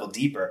one level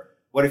deeper.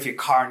 What if your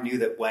car knew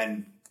that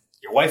when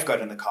your wife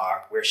got in the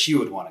car, where she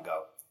would want to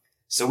go?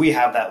 So we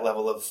have that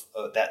level of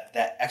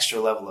that extra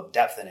level of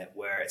depth in it,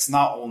 where it's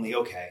not only,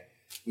 okay,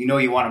 we know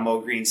you want to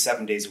mow green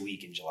 7 days a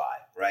week in July,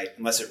 right?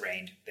 Unless it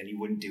rained, then you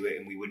wouldn't do it,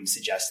 and we wouldn't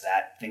suggest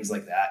that, things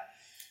like that.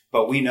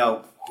 But we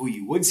know who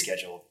you would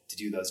schedule to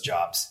do those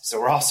jobs. So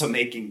we're also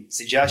making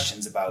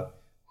suggestions about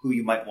who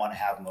you might want to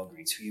have mow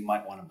greens, who you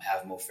might want to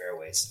have mow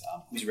fairways,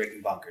 who's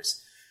raking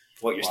bunkers,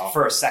 what your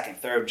first, second,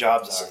 third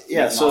jobs are.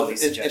 Yeah, so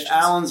if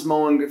Alan's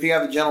mowing, if you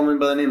have a gentleman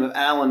by the name of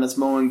Alan that's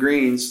mowing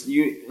greens,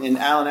 and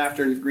Alan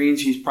after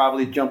greens, he's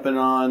probably jumping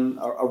on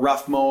a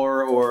rough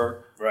mower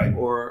or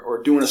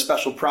doing a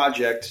special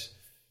project.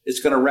 It's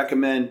going to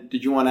recommend,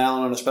 did you want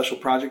Alan on a special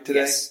project today?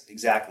 Yes,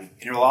 exactly.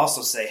 And it'll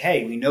also say,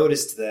 hey, we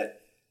noticed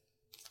that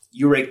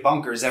you rake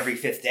bunkers every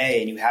 5th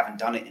day and you haven't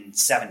done it in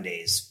 7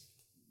 days.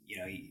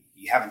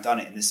 You haven't done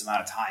it in this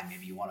amount of time.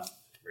 Maybe you want to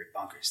rake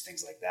bunkers,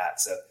 things like that.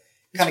 So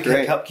kind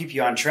of help keep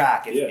you on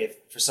track if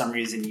for some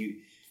reason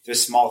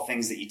there's small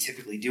things that you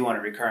typically do on a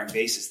recurring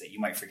basis that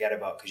you might forget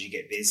about because you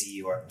get busy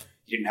or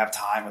you didn't have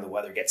time or the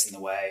weather gets in the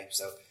way.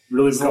 So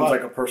really becomes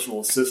like a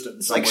personal assistant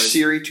in some ways. Like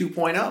Siri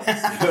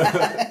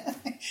 2.0.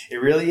 It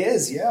really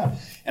is, yeah.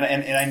 And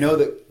I know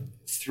that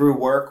through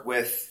work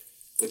with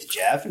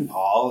Jeff and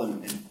Paul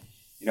and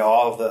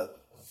all of the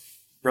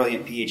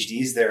brilliant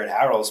PhDs there at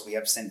Harrell's, we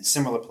have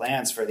similar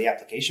plans for the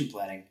application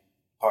planning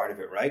part of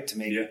it, right? To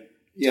maybe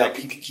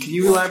can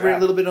you elaborate a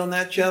little bit on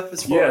that, Jeff?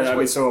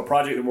 So a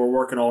project that we're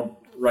working on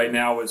right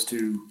now is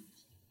to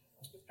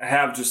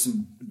have just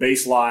some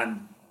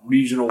baseline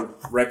regional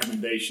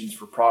recommendations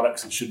for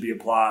products that should be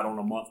applied on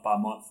a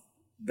month-by-month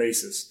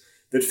basis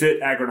that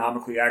fit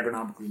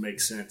agronomically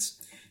make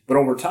sense. But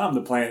over time,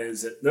 the plan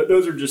is that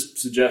those are just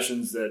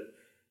suggestions that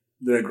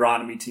the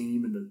agronomy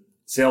team and the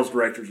sales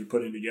directors are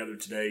putting together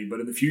today.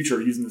 But in the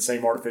future, using the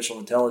same artificial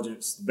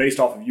intelligence based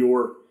off of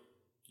your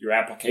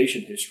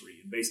application history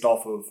and based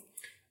off of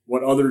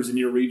what others in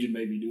your region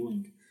may be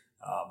doing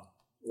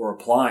or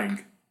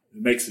applying,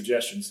 make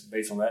suggestions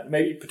based on that. And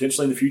maybe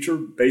potentially in the future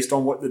based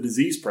on what the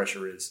disease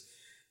pressure is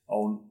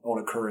on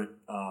a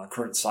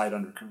current site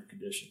under current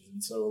conditions.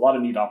 And so a lot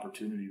of neat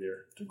opportunity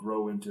there to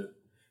grow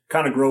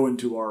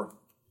into our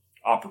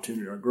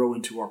opportunity or grow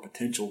into our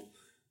potential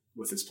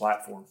with this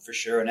platform. For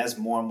sure. And as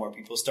more and more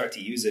people start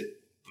to use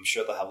it, I'm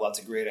sure they'll have lots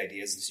of great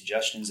ideas and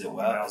suggestions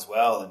as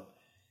well. And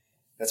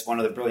that's one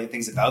of the brilliant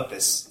things about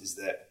this is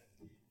that,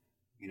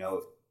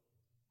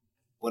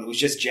 when it was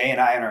just Jay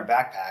and I in our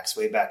backpacks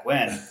way back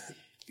when,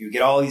 you would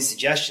get all these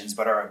suggestions,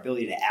 but our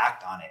ability to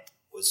act on it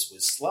was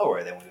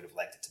slower than we would have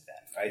liked it to be,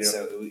 right? Yep.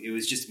 So it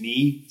was just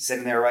me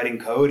sitting there writing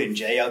code and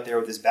Jay out there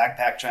with his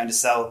backpack trying to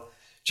sell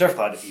Turf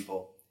Cloud to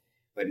people.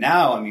 But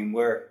now, I mean,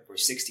 we're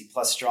 60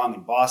 plus strong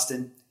in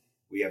Boston.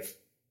 We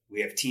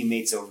have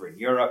teammates over in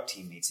Europe,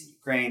 teammates in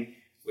Ukraine.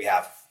 We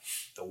have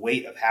the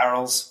weight of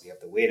Harrell's. We have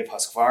the weight of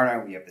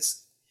Husqvarna. We have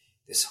this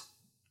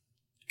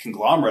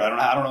conglomerate.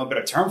 I don't know a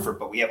better term for it,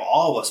 but we have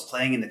all of us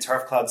playing in the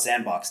Turf Cloud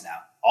sandbox now.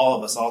 All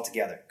of us all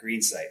together.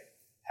 GreenSight,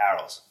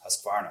 Harrell's,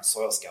 Husqvarna,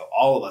 Soil Scout,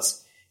 all of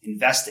us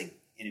investing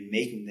in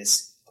making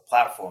this a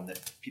platform that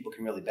people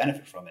can really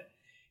benefit from it.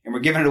 And we're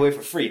giving it away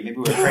for free. Maybe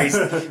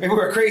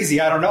we're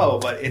crazy. I don't know,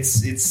 but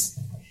it's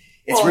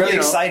really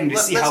exciting to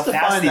see how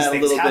fast these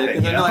things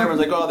happen. I know everyone's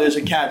like, oh, there's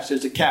a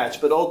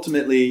catch. But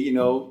ultimately,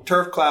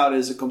 Turf Cloud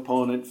is a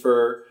component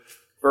for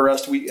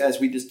us, as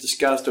we just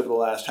discussed over the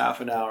last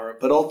half an hour.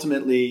 But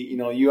ultimately,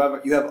 you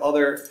have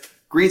other,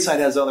 GreenSight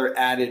has other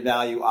added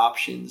value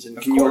options. And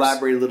can you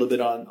elaborate a little bit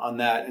on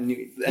that? And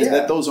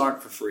that those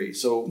aren't for free.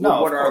 So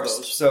what are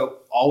those? So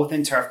all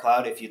within Turf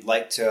Cloud, if you'd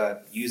like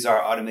to use our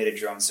automated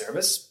drone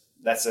service,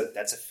 that's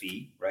a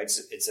fee, right?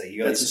 So it's a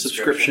yearly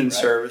subscription right?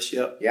 service.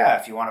 Yep.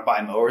 Yeah. If you want to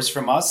buy mowers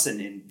from us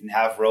and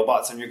have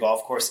robots on your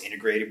golf course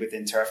integrated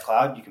within Turf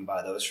Cloud, you can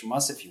buy those from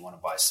us. If you want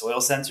to buy soil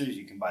sensors,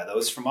 you can buy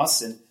those from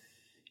us. And,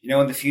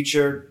 in the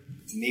future,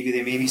 maybe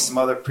there may be some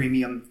other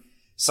premium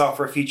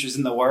software features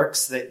in the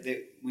works that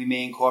we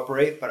may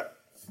incorporate. But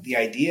the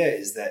idea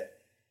is that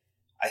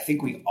I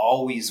think we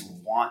always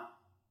want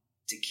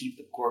to keep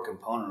the core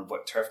component of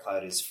what Turf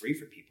Cloud is free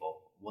for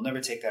people. We'll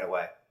never take that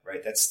away.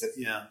 Right, that's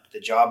the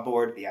job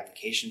board, the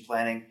application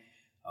planning,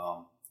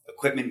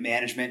 equipment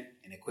management,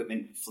 and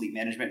equipment fleet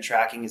management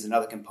tracking is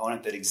another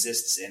component that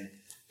exists in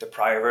the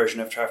prior version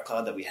of Turf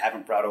Cloud that we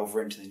haven't brought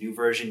over into the new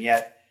version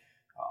yet.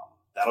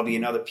 That'll be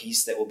another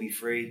piece that will be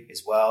free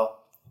as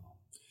well.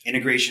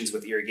 Integrations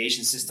with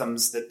irrigation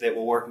systems that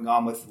we're working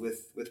on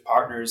with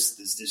partners.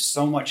 There's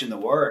so much in the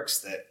works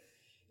that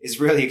is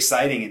really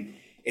exciting, and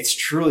it's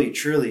truly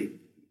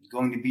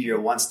going to be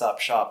your one-stop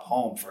shop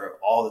home for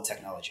all the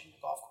technology.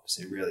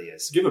 It really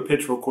is. Give a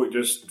pitch real quick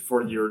just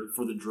for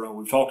the drone.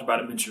 We've talked about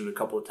it, mentioned it a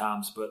couple of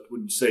times, but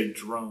when you say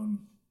drone,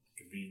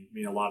 it could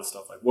mean a lot of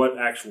stuff. Like what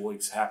actually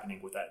is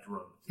happening with that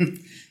drone?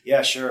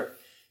 Yeah, sure.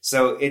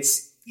 So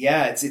it's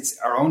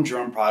our own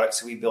drone product.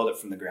 So we build it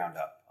from the ground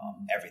up.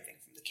 Everything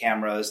from the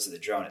cameras to the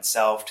drone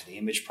itself to the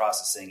image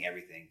processing,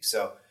 everything.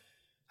 So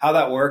how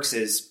that works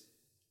is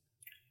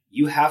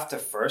you have to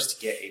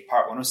first get a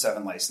Part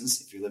 107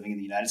 license if you're living in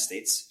the United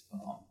States.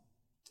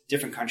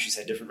 Different countries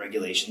have different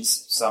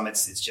regulations. Some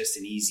it's just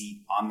an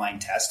easy online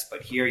test,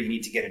 but here you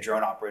need to get a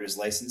drone operator's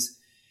license.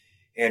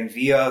 And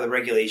via the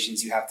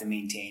regulations, you have to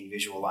maintain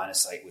visual line of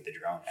sight with the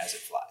drone as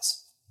it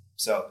flies.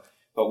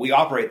 But we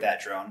operate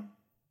that drone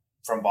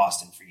from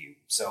Boston for you.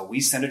 So we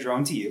send a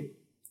drone to you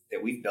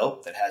that we've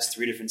built that has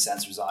 3 different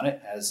sensors on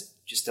it. It has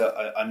just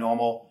a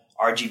normal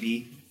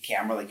RGB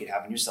camera like you'd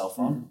have on your cell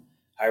phone,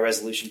 high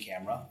resolution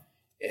camera.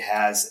 It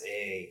has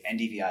a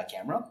NDVI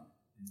camera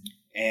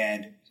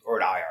or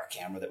an IR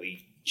camera that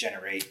we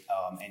generate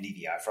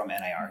NDVI from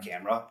NIR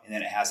camera. And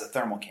then it has a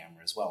thermal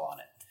camera as well on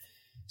it.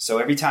 So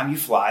every time you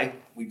fly,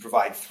 we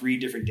provide 3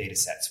 different data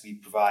sets. We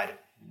provide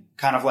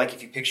kind of like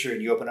if you picture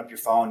and you open up your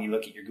phone, you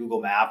look at your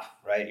Google map,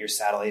 right? Your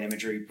satellite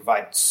imagery, we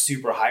provide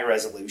super high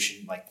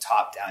resolution, like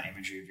top down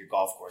imagery of your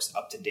golf course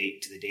up to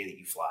date to the day that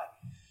you fly.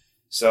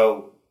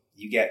 So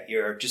you get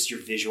your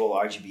visual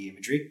RGB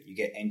imagery, you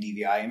get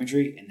NDVI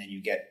imagery, and then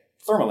you get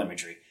thermal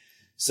imagery.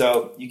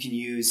 So you can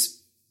use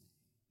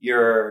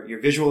your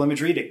visual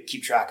imagery to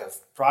keep track of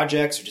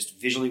projects or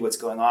just visually what's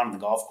going on the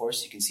golf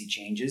course. You can see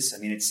changes. I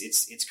mean,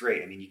 it's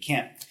great. I mean,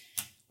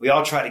 we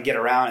all try to get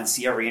around and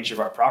see every inch of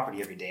our property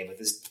every day,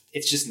 but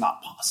it's just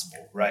not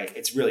possible, right?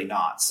 It's really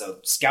not. So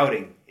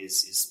scouting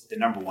is the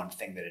number one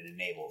thing that it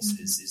enables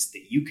is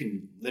that you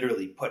can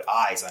literally put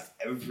eyes on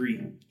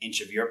every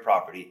inch of your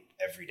property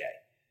every day,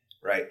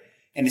 right?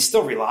 And it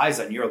still relies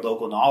on your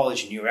local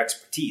knowledge and your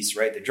expertise,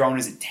 right? The drone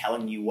isn't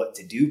telling you what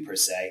to do per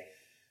se,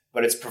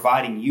 but it's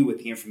providing you with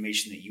the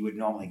information that you would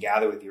normally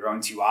gather with your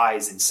own 2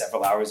 eyes in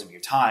several hours of your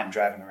time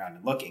driving around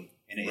and looking.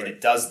 And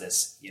it does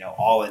this,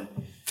 all in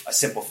a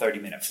simple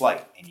 30-minute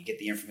flight, and you get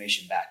the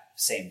information back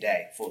same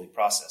day, fully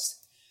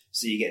processed.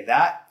 So you get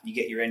that, you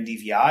get your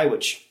NDVI,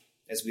 which,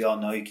 as we all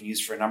know, you can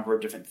use for a number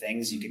of different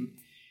things.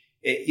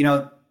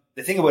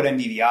 The thing about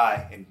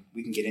NDVI, and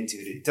we can get into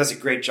it, it does a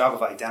great job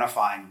of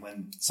identifying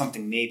when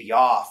something may be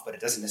off, but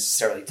it doesn't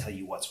necessarily tell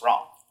you what's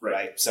wrong,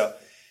 right? So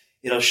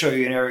it'll show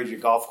you an area of your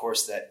golf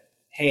course that,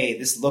 hey,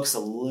 this looks a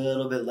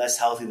little bit less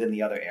healthy than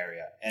the other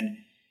area. And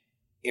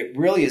it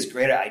really is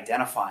great at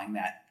identifying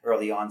that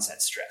early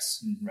onset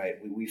stress, right?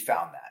 We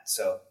found that.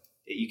 So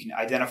you can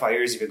identify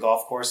areas of your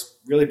golf course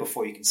really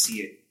before you can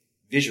see it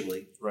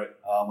visually. Right.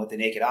 With the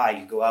naked eye,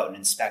 you go out and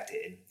inspect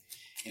it.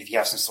 And if you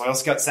have some Soil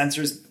Scout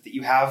sensors that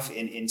you have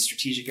in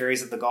strategic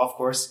areas of the golf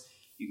course,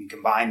 you can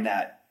combine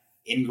that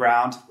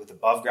in-ground with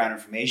above-ground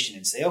information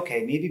and say,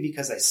 okay, maybe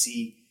because I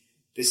see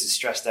this is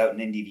stressed out in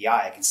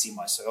NDVI, I can see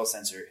my soil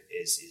sensor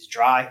is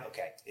dry.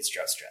 Okay, it's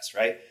drought stress,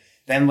 right?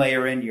 Then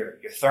layer in your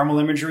thermal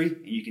imagery,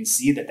 and you can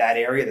see that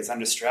area that's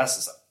under stress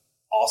is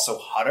also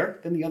hotter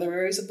than the other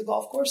areas of the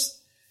golf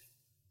course.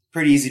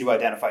 pretty easy to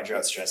identify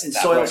drought stress. And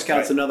Soil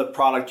Scout's another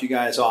product you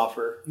guys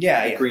offer.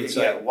 Yeah,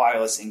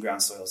 wireless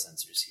in-ground soil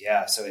sensors.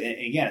 Yeah, so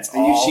again, it's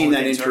and all you've seen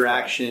that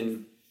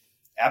interaction.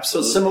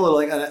 Absolutely. So similar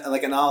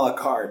like an a la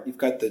carte. You've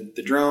got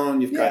the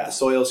drone, you've got the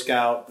Soil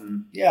Scout,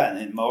 and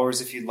and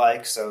mowers if you'd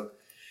like. So,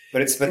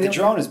 but the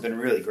drone has been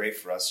really great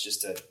for us.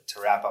 Just to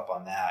wrap up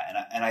on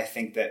that, and I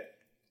think that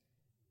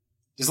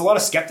there's a lot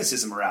of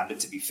skepticism around it.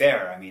 To be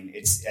fair, I mean,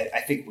 I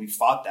think we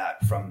fought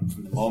that from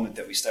the moment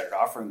that we started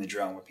offering the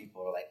drone, where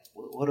people were like,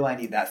 "What do I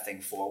need that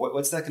thing for?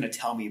 What's that going to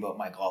tell me about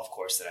my golf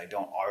course that I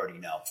don't already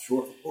know?"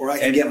 Sure. Or I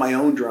can get my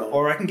own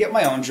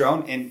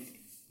drone. And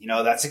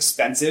that's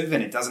expensive,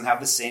 and it doesn't have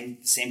the same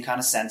kind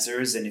of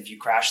sensors. And if you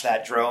crash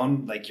that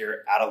drone, like, you're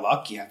out of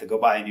luck. You have to go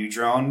buy a new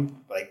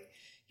drone. Like,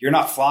 you're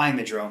not flying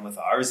the drone with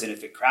ours, and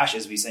if it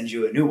crashes, we send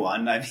you a new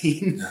one. I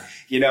mean,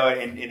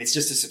 and it's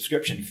just a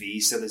subscription fee,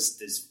 so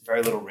there's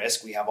very little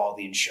risk. We have all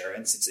the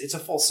insurance. It's a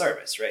full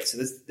service, right? So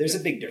there's a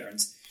big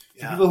difference.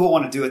 For people who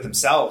want to do it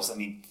themselves, I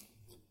mean,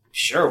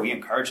 sure, we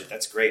encourage it.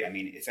 That's great. I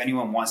mean, if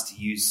anyone wants to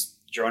use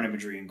drone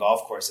imagery in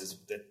golf courses,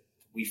 that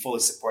we fully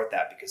support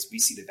that, because we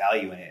see the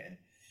value in it.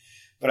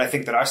 But I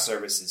think that our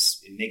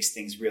service it makes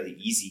things really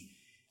easy,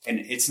 and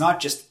it's not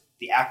just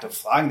the act of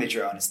flying the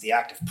drone; it's the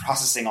act of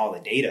processing all the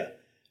data.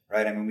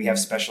 Right. I mean, we have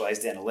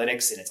specialized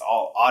analytics, and it's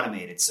all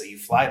automated. So you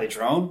fly the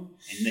drone,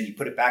 and then you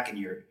put it back in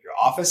your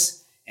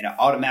office, and it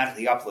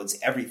automatically uploads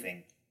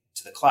everything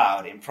to the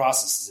cloud and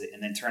processes it,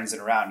 and then turns it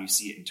around. You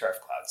see it in Turf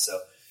Cloud. So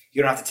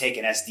you don't have to take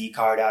an SD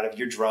card out of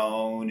your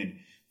drone and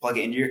plug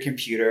it into your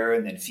computer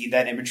and then feed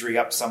that imagery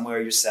up somewhere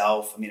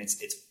yourself. I mean,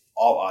 it's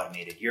all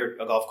automated. You're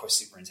a golf course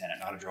superintendent,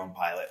 not a drone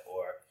pilot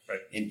or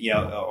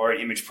or an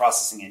image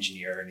processing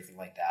engineer or anything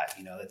like that.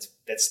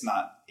 That's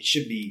not. It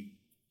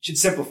should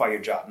simplify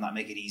your job, not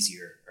make it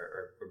easier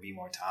or be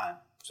more time.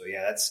 So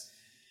yeah,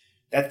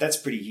 that's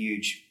pretty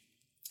huge.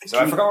 So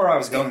I forgot where I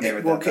was going there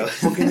with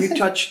that. Well, can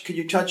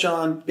you touch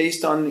on,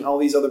 based on all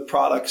these other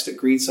products that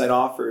GreenSight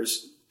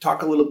offers,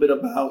 talk a little bit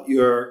about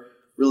your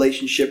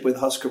relationship with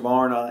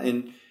Husqvarna?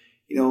 And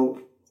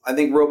I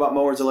think robot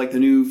mowers are like the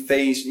new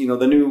phase,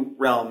 the new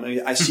realm.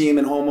 I see them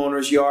in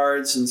homeowners'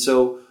 yards, and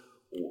so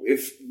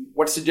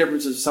what's the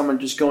difference of someone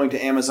just going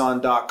to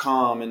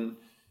Amazon.com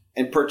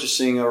and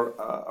purchasing a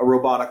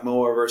robotic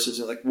mower versus,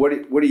 like, what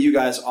do you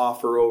guys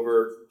offer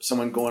over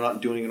someone going out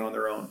and doing it on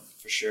their own?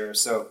 For sure.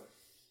 So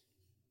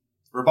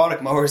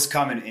robotic mowers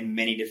come in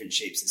many different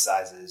shapes and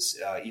sizes,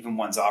 even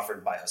ones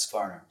offered by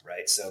Husqvarna,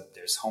 right? So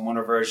there's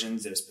homeowner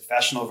versions, there's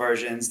professional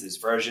versions, there's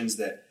versions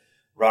that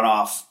run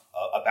off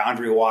a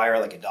boundary wire,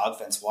 like a dog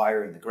fence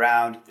wire in the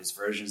ground. There's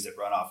versions that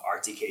run off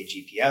RTK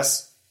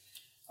GPS.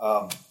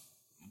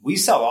 We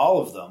sell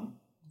all of them.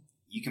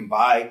 You can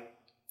buy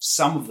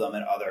some of them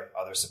at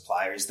other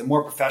suppliers. The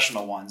more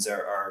professional ones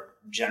are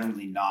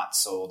generally not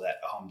sold at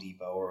a Home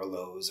Depot or a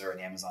Lowe's or an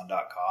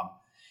Amazon.com.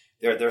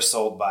 They're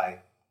sold by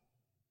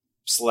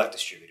select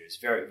distributors.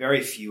 Very,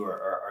 very few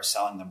are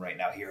selling them right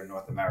now here in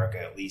North America,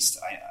 at least.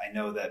 I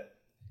know that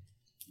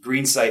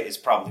GreenSight is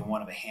probably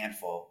one of a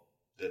handful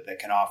that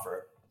can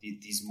offer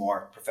these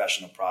more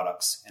professional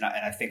products. And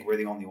I think we're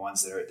the only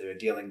ones that are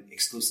dealing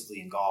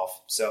exclusively in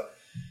golf. So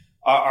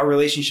our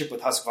relationship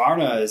with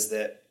Husqvarna is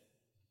that,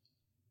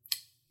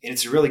 and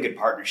it's a really good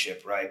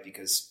partnership, right?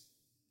 Because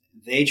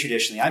they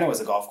traditionally, I know as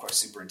a golf course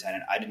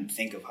superintendent, I didn't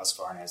think of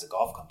Husqvarna as a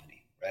golf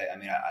company, right? I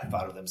mean, I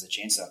thought of them as a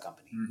chainsaw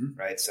company,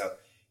 right? So,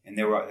 and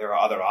there are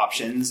other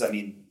options. I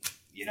mean,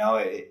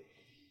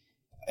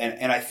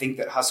 and I think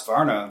that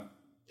Husqvarna,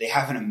 they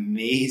have an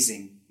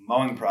amazing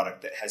mowing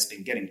product that has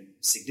been getting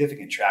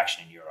significant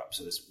traction in Europe.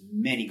 So there's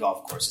many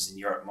golf courses in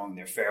Europe mowing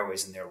their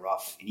fairways and their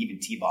rough, and even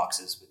tee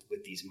boxes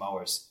with these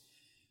mowers.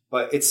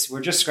 But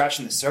we're just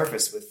scratching the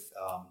surface with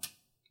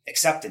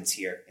acceptance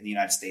here in the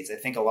United States. I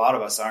think a lot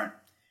of us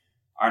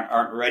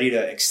aren't ready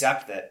to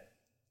accept that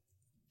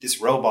this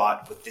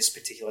robot with this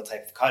particular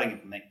type of cutting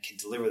implement can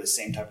deliver the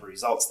same type of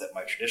results that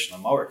my traditional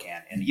mower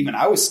can. And even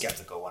I was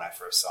skeptical when I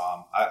first saw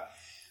them.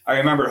 I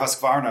remember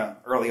Husqvarna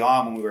early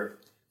on when we were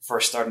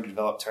first starting to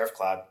develop Turf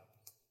Cloud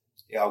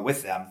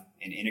with them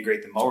and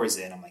integrate the mowers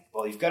in. I'm like,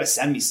 well, you've got to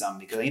send me some,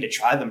 because I need to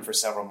try them for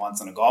several months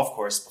on a golf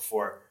course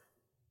before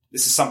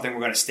this is something we're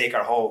going to stake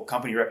our whole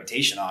company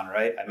reputation on,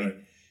 right? I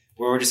mean,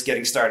 we're just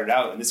getting started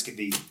out, and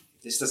if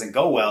this doesn't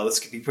go well, this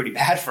could be pretty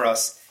bad for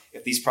us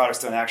if these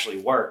products don't actually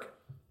work.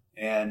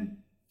 And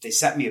they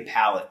sent me a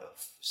pallet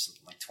of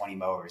something like 20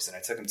 mowers, and I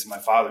took them to my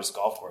father's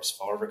golf course,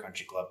 Fall River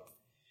Country Club.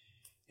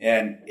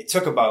 And it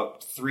took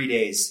about 3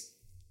 days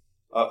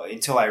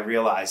until I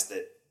realized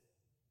that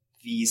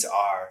these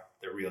are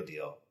the real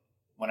deal.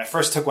 When I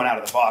first took one out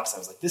of the box, I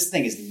was like, this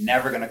thing is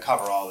never going to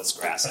cover all this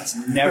grass.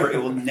 It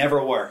will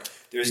never work.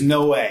 There's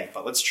no way,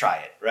 but let's try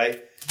it,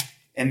 right?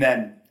 And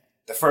then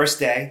the first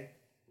day,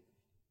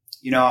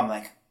 I'm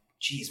like,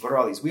 geez, what are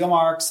all these wheel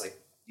marks? Like,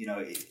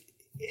 it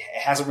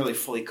hasn't really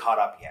fully caught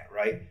up yet,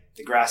 right?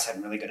 The grass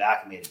hadn't really got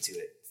acclimated to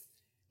it.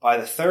 By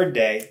the third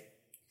day,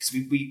 because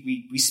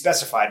we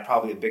specified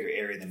probably a bigger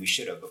area than we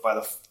should have, but by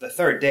the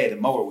third day, the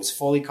mower was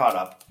fully caught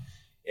up,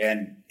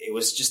 and it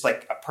was just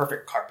like a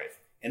perfect carpet.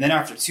 And then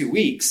after 2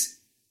 weeks,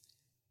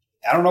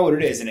 I don't know what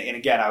it is. And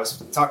again, I was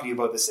talking to you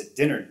about this at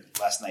dinner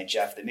last night,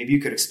 Jeff, that maybe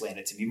you could explain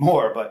it to me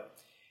more. But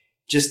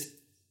just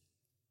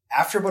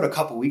after about a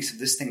couple weeks of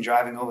this thing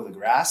driving over the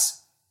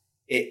grass,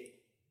 it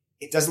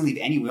doesn't leave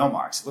any wheel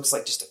marks. It looks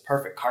like just a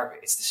perfect carpet.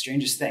 It's the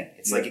strangest thing.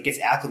 It's like it gets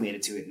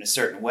acclimated to it in a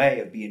certain way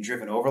of being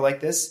driven over like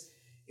this,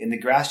 and the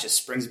grass just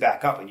springs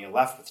back up, and you're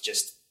left with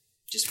just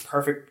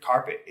perfect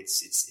carpet.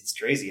 It's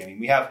crazy. I mean,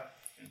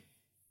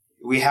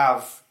 we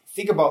have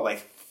think about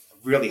like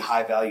really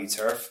high value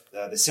turf.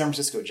 The San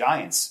Francisco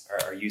Giants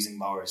are using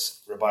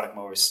mowers, robotic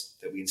mowers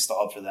that we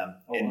installed for them,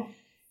 and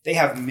they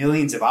have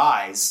millions of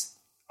eyes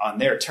on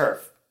their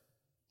turf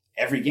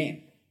every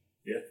game.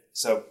 Yeah.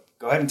 So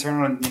go ahead and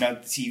turn on the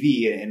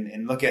TV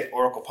and look at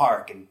Oracle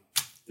Park and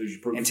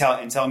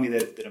tell me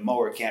that a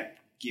mower can't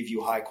give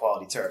you high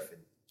quality turf.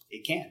 And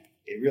it can.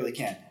 It really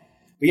can.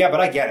 But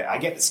I get it. I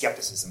get the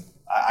skepticism.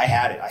 I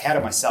had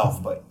it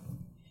myself, but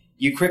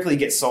you quickly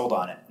get sold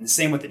on it. And the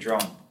same with the drone.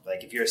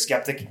 Like if you're a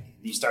skeptic and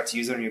you start to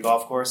use it on your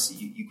golf course,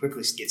 you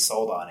quickly get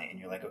sold on it, and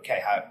you're like,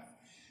 okay,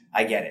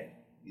 I get it.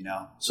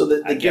 So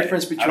the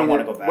difference between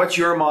what's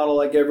your model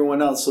like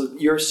everyone else? So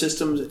your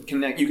systems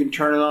connect. You can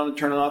turn it on and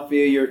turn it off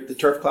via the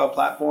Turf Cloud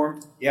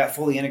platform. Yeah,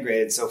 fully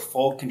integrated. So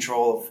full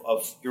control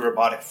of your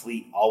robotic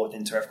fleet, all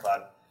within Turf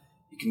Cloud.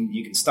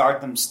 You can start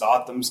them,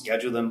 stop them,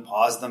 schedule them,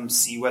 pause them,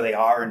 see where they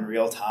are in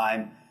real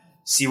time,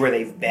 see where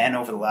they've been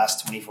over the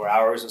last 24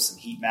 hours with some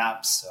heat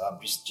maps.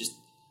 Just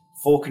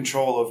full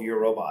control over your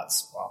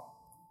robots. Wow.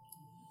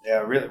 Yeah,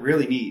 really,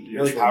 really neat,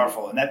 really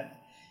powerful,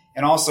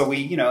 and also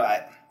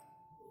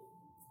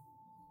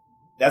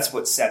that's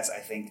what sets, I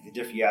think, the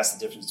difference. You ask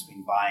the difference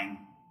between buying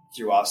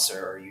through us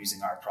or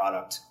using our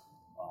product,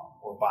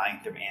 or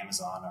buying through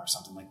Amazon or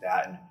something like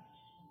that. And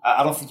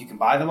I don't think you can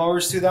buy the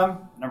mowers through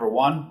them, number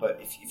one. But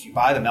if you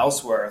buy them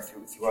elsewhere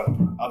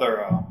through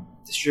other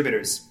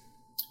distributors,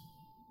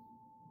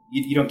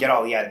 you don't get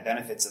all the added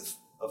benefits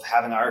of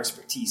having our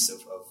expertise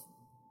of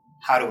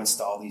how to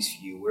install these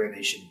for you, where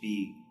they should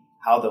be,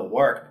 how they'll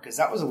work, because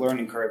that was a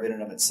learning curve in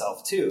and of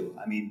itself too.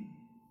 I mean,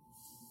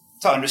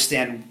 to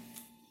understand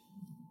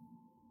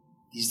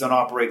these don't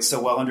operate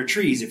so well under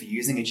trees if you're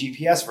using a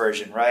GPS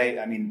version, right?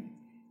 I mean,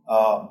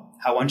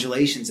 how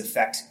undulations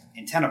affect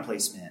antenna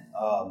placement.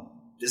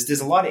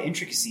 There's a lot of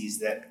intricacies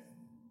that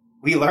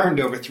we learned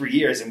over 3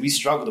 years, and we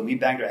struggled and we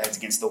banged our heads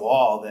against the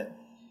wall that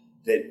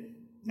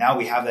now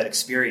we have that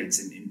experience,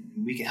 and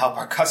we can help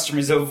our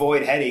customers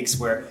avoid headaches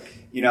where,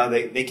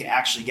 they can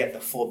actually get the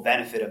full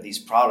benefit of these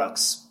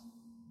products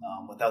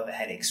without the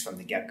headaches from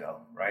the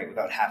get-go, right?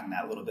 Without having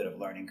that little bit of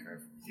learning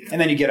curve. Yeah.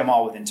 And then you get them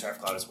all within Turf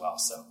Cloud as well.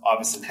 So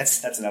obviously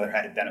that's another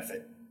added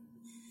benefit.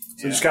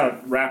 So just kind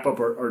of wrap up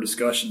our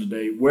discussion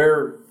today.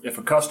 Where, if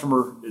a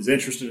customer is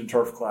interested in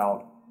Turf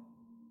Cloud,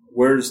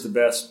 where's the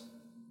best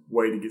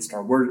way to get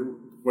started?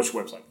 What's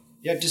your website?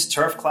 Yeah, just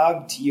Turf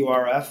Cloud,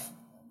 TURFCLOUD,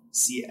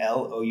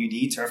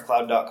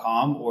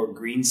 turfcloud.com, or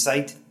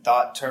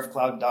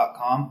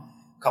greensight.turfcloud.com.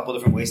 A couple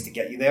different ways to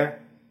get you there.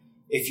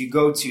 If you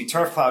go to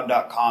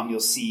turfcloud.com,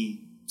 you'll see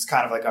it's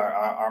kind of like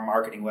our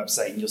marketing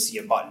website, and you'll see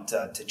a button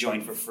to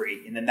join for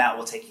free, and then that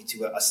will take you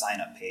to a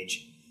sign-up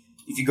page.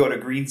 If you go to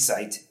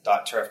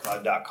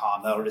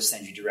greensight.turfcloud.com, that'll just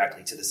send you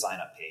directly to the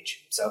sign-up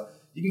page. So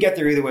you can get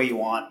there either way you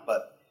want,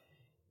 but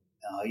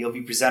you'll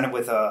be presented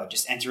with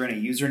just enter in a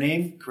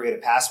username, create a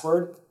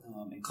password,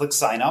 and click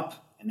sign up,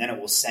 and then it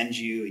will send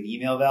you an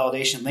email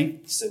validation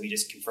link. So we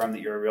just confirm that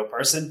you're a real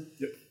person.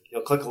 Yep.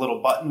 You'll click a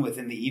little button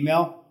within the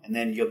email, and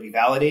then you'll be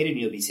validated,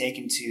 and you'll be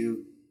taken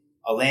to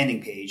a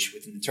landing page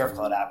within the Turf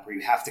Cloud app where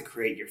you have to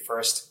create your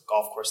first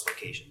golf course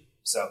location.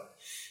 So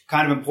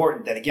kind of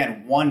important that,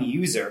 again, one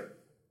user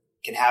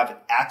can have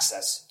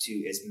access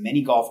to as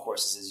many golf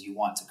courses as you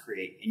want to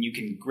create. And you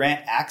can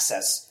grant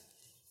access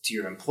to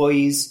your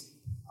employees,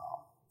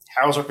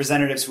 Harrell's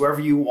representatives,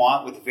 whoever you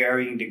want, with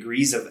varying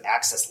degrees of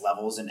access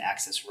levels and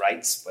access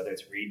rights, whether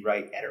it's read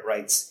write, edit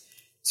rights,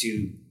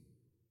 to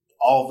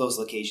all of those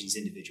locations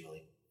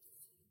individually.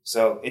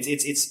 So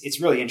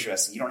it's really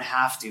interesting. You don't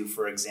have to,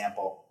 for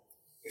example,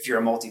 if you're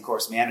a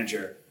multi-course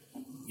manager,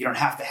 you don't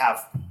have to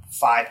have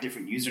 5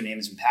 different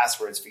usernames and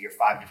passwords for your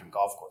 5 different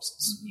golf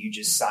courses. You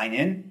just sign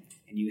in,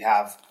 and you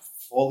have a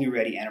fully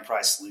ready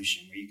enterprise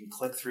solution where you can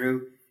click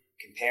through,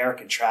 compare,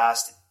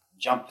 contrast,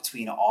 jump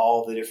between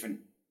all the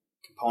different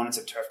components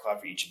of Turf Cloud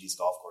for each of these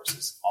golf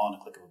courses, all in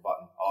a click of a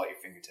button, all at your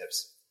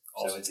fingertips.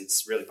 Awesome. So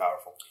it's really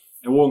powerful.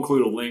 And we'll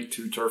include a link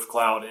to Turf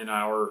Cloud in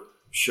our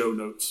show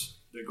notes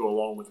that go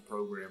along with the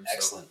program.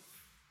 Excellent. So.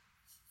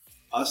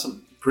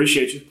 Awesome.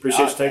 Appreciate you.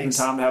 Appreciate you taking the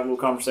time to have a little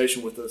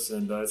conversation with us,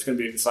 and it's going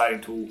to be an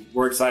exciting tool.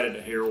 We're excited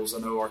at Harrell's. I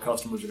know our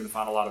customers are going to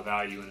find a lot of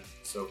value in it.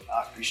 So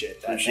I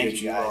appreciate that.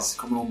 Thank you guys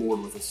coming on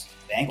board with us.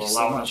 Thank you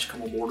so much. Us to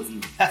come on board with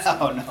you.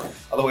 Oh no,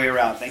 all the way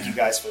around. Thank you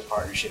guys for the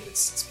partnership.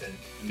 It's been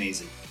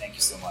amazing. Thank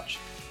you so much.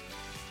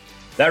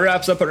 That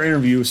wraps up our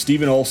interview with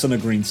Stephen Olson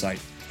of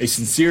GreenSight. A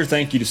sincere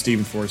thank you to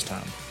Stephen for his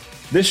time.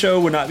 This show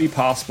would not be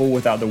possible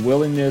without the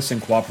willingness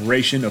and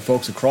cooperation of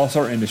folks across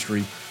our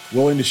industry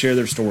willing to share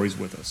their stories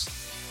with us.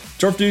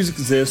 Turf Dudes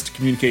exists to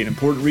communicate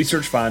important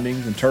research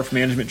findings and turf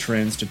management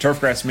trends to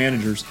turfgrass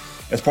managers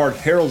as part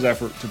of Herald's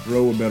effort to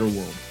grow a better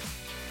world.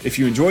 If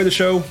you enjoy the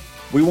show,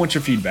 we want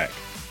your feedback.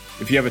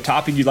 If you have a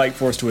topic you'd like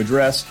for us to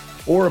address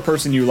or a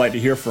person you would like to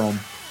hear from,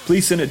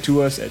 please send it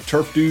to us at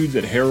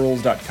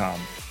turfdudes@heralds.com.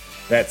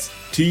 That's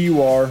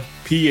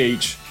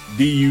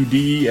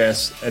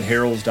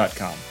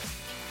TURPHDUDES@heralds.com.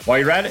 While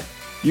you're at it,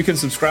 you can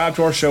subscribe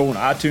to our show on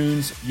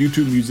iTunes,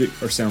 YouTube Music,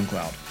 or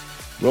SoundCloud.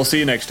 We'll see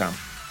you next time.